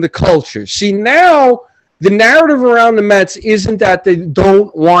changing the culture. See, now the narrative around the Mets isn't that they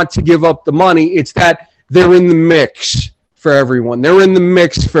don't want to give up the money. It's that they're in the mix for everyone. They're in the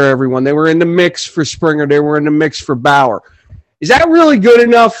mix for everyone. They were in the mix for Springer. They were in the mix for Bauer. Is that really good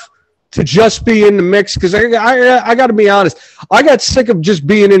enough to just be in the mix? Because I got to be honest. I got sick of just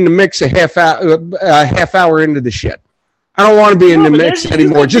being in the mix a half hour into the shit. I don't want to be in the mix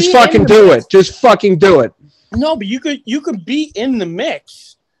anymore. Just fucking do it. Just fucking do it. No, but you could be in the mix.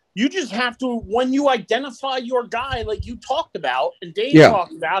 You just have to, when you identify your guy, like you talked about, and Dave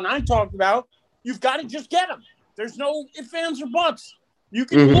talked about, and I talked about, you've got to just get him. There's no ifs, ands, or buts. You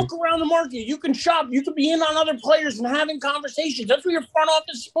can look around the market. You can shop. You can be in on other players and having conversations. That's what your front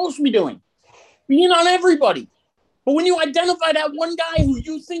office is supposed to be doing. Being on everybody. But when you identify that one guy who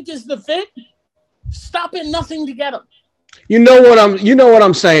you think is the fit, stop at nothing to get him. You know what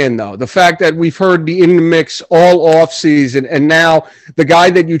I'm saying, though. The fact that we've heard the in the mix all off season, and now the guy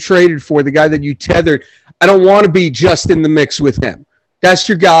that you traded for, the guy that you tethered, I don't want to be just in the mix with him. That's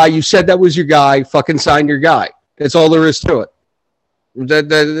your guy. You said that was your guy. Fucking sign your guy. That's all there is to it.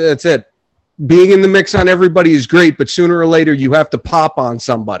 That's it. Being in the mix on everybody is great, but sooner or later you have to pop on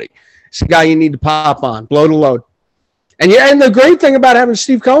somebody. It's the guy you need to pop on. Blow the load. And the great thing about having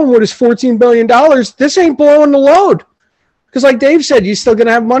Steve Cohen with his $14 billion, this ain't blowing the load. Because like Dave said, you're still going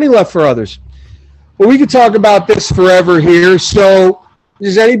to have money left for others. Well, we could talk about this forever here. So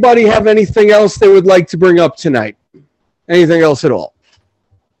does anybody have anything else they would like to bring up tonight? Anything else at all?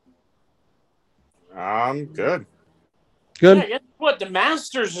 I'm good. Good? Yeah, guess what? The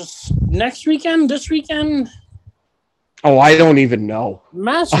Masters is next weekend, this weekend? Oh, I don't even know.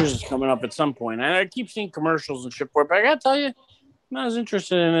 Masters is coming up at some point. I keep seeing commercials and shit for it, but I got to tell you, I'm not as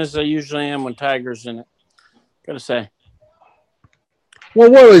interested in it as I usually am when Tiger's in it. Got to say. Well,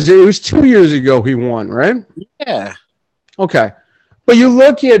 what was it? It was 2 years ago he won, right? Yeah. Okay. But you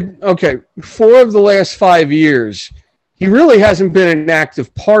look at, 4 of the last 5 years, he really hasn't been an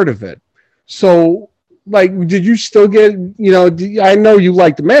active part of it. So, did you still get, I know you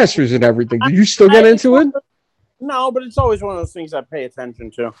like the Masters and everything. Did you still get into it? No, but it's always one of those things I pay attention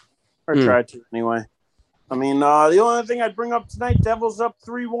to. Or try to, anyway. I mean, the only thing I'd bring up tonight, Devils up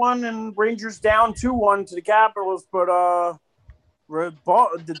 3-1 and Rangers down 2-1 to the Capitals, but,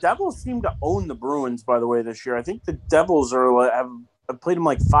 the Devils seem to own the Bruins, by the way, this year. I think the Devils have played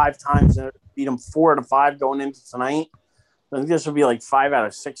them 5 times and beat them 4 out of 5 going into tonight. I think this will be 5 out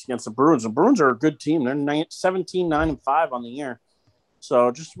of 6 against the Bruins. The Bruins are a good team. They're 17-9-5 on the year.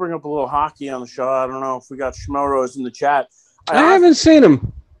 So just to bring up a little hockey on the show, I don't know if we got Schmoros in the chat. I haven't seen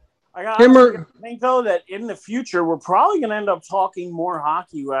him. I think, though, that in the future, we're probably going to end up talking more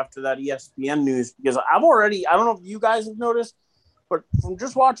hockey after that ESPN news because I don't know if you guys have noticed, but from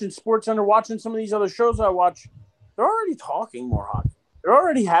just watching SportsZone, watching some of these other shows I watch, they're already talking more hockey. They're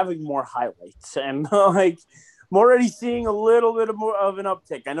already having more highlights. And, already seeing a little bit more of an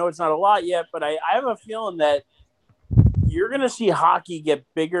uptick. I know it's not a lot yet, but I have a feeling that you're going to see hockey get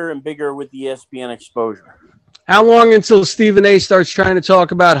bigger and bigger with the ESPN exposure. How long until Stephen A. starts trying to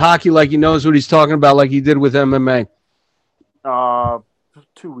talk about hockey like he knows what he's talking about, like he did with MMA? 2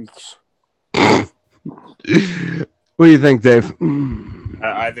 weeks. What do you think, Dave?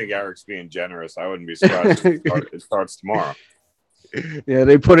 I think Eric's being generous. I wouldn't be surprised if it starts tomorrow. Yeah,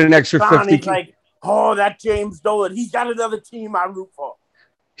 they put an extra 50. He's like, oh, that James Dolan. He's got another team I root for.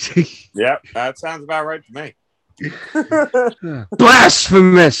 Yep, that sounds about right to me.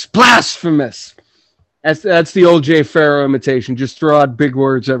 Blasphemous. That's the old Jay Farrow imitation. Just throw out big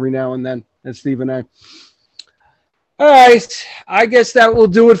words every now and then. That's Stephen A. All right. I guess that will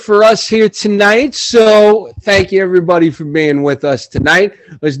do it for us here tonight. So thank you, everybody, for being with us tonight.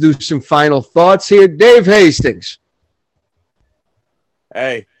 Let's do some final thoughts here. Dave Hastings.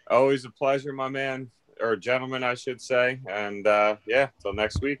 Hey, always a pleasure, my man, or gentleman, I should say. And, till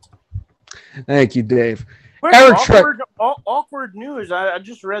next week. Thank you, Dave. Awkward news. I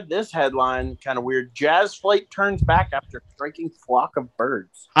just read this headline, kind of weird. Jazz flight turns back after striking flock of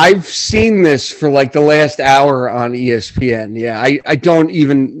birds. I've seen this for like the last hour on ESPN. Yeah, I don't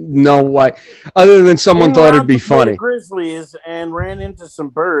even know why, other than someone thought it'd be funny. Grizzlies and ran into some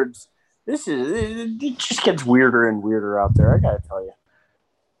birds. It just gets weirder and weirder out there. I gotta tell you.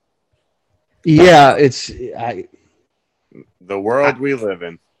 Yeah, the world we live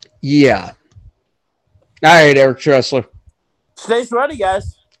in. Yeah. All right, Eric Tressler. Stay sweaty,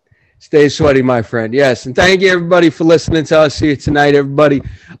 guys. Stay sweaty, my friend. Yes, and thank you, everybody, for listening to us here tonight, everybody,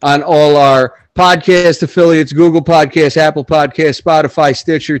 on all our podcast affiliates, Google Podcasts, Apple Podcasts, Spotify,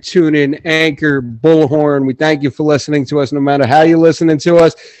 Stitcher, TuneIn, Anchor, Bullhorn. We thank you for listening to us no matter how you're listening to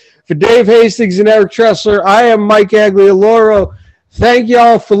us. For Dave Hastings and Eric Tressler, I am Mike Aglioloro. Thank you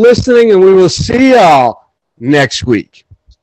all for listening, and we will see y'all next week.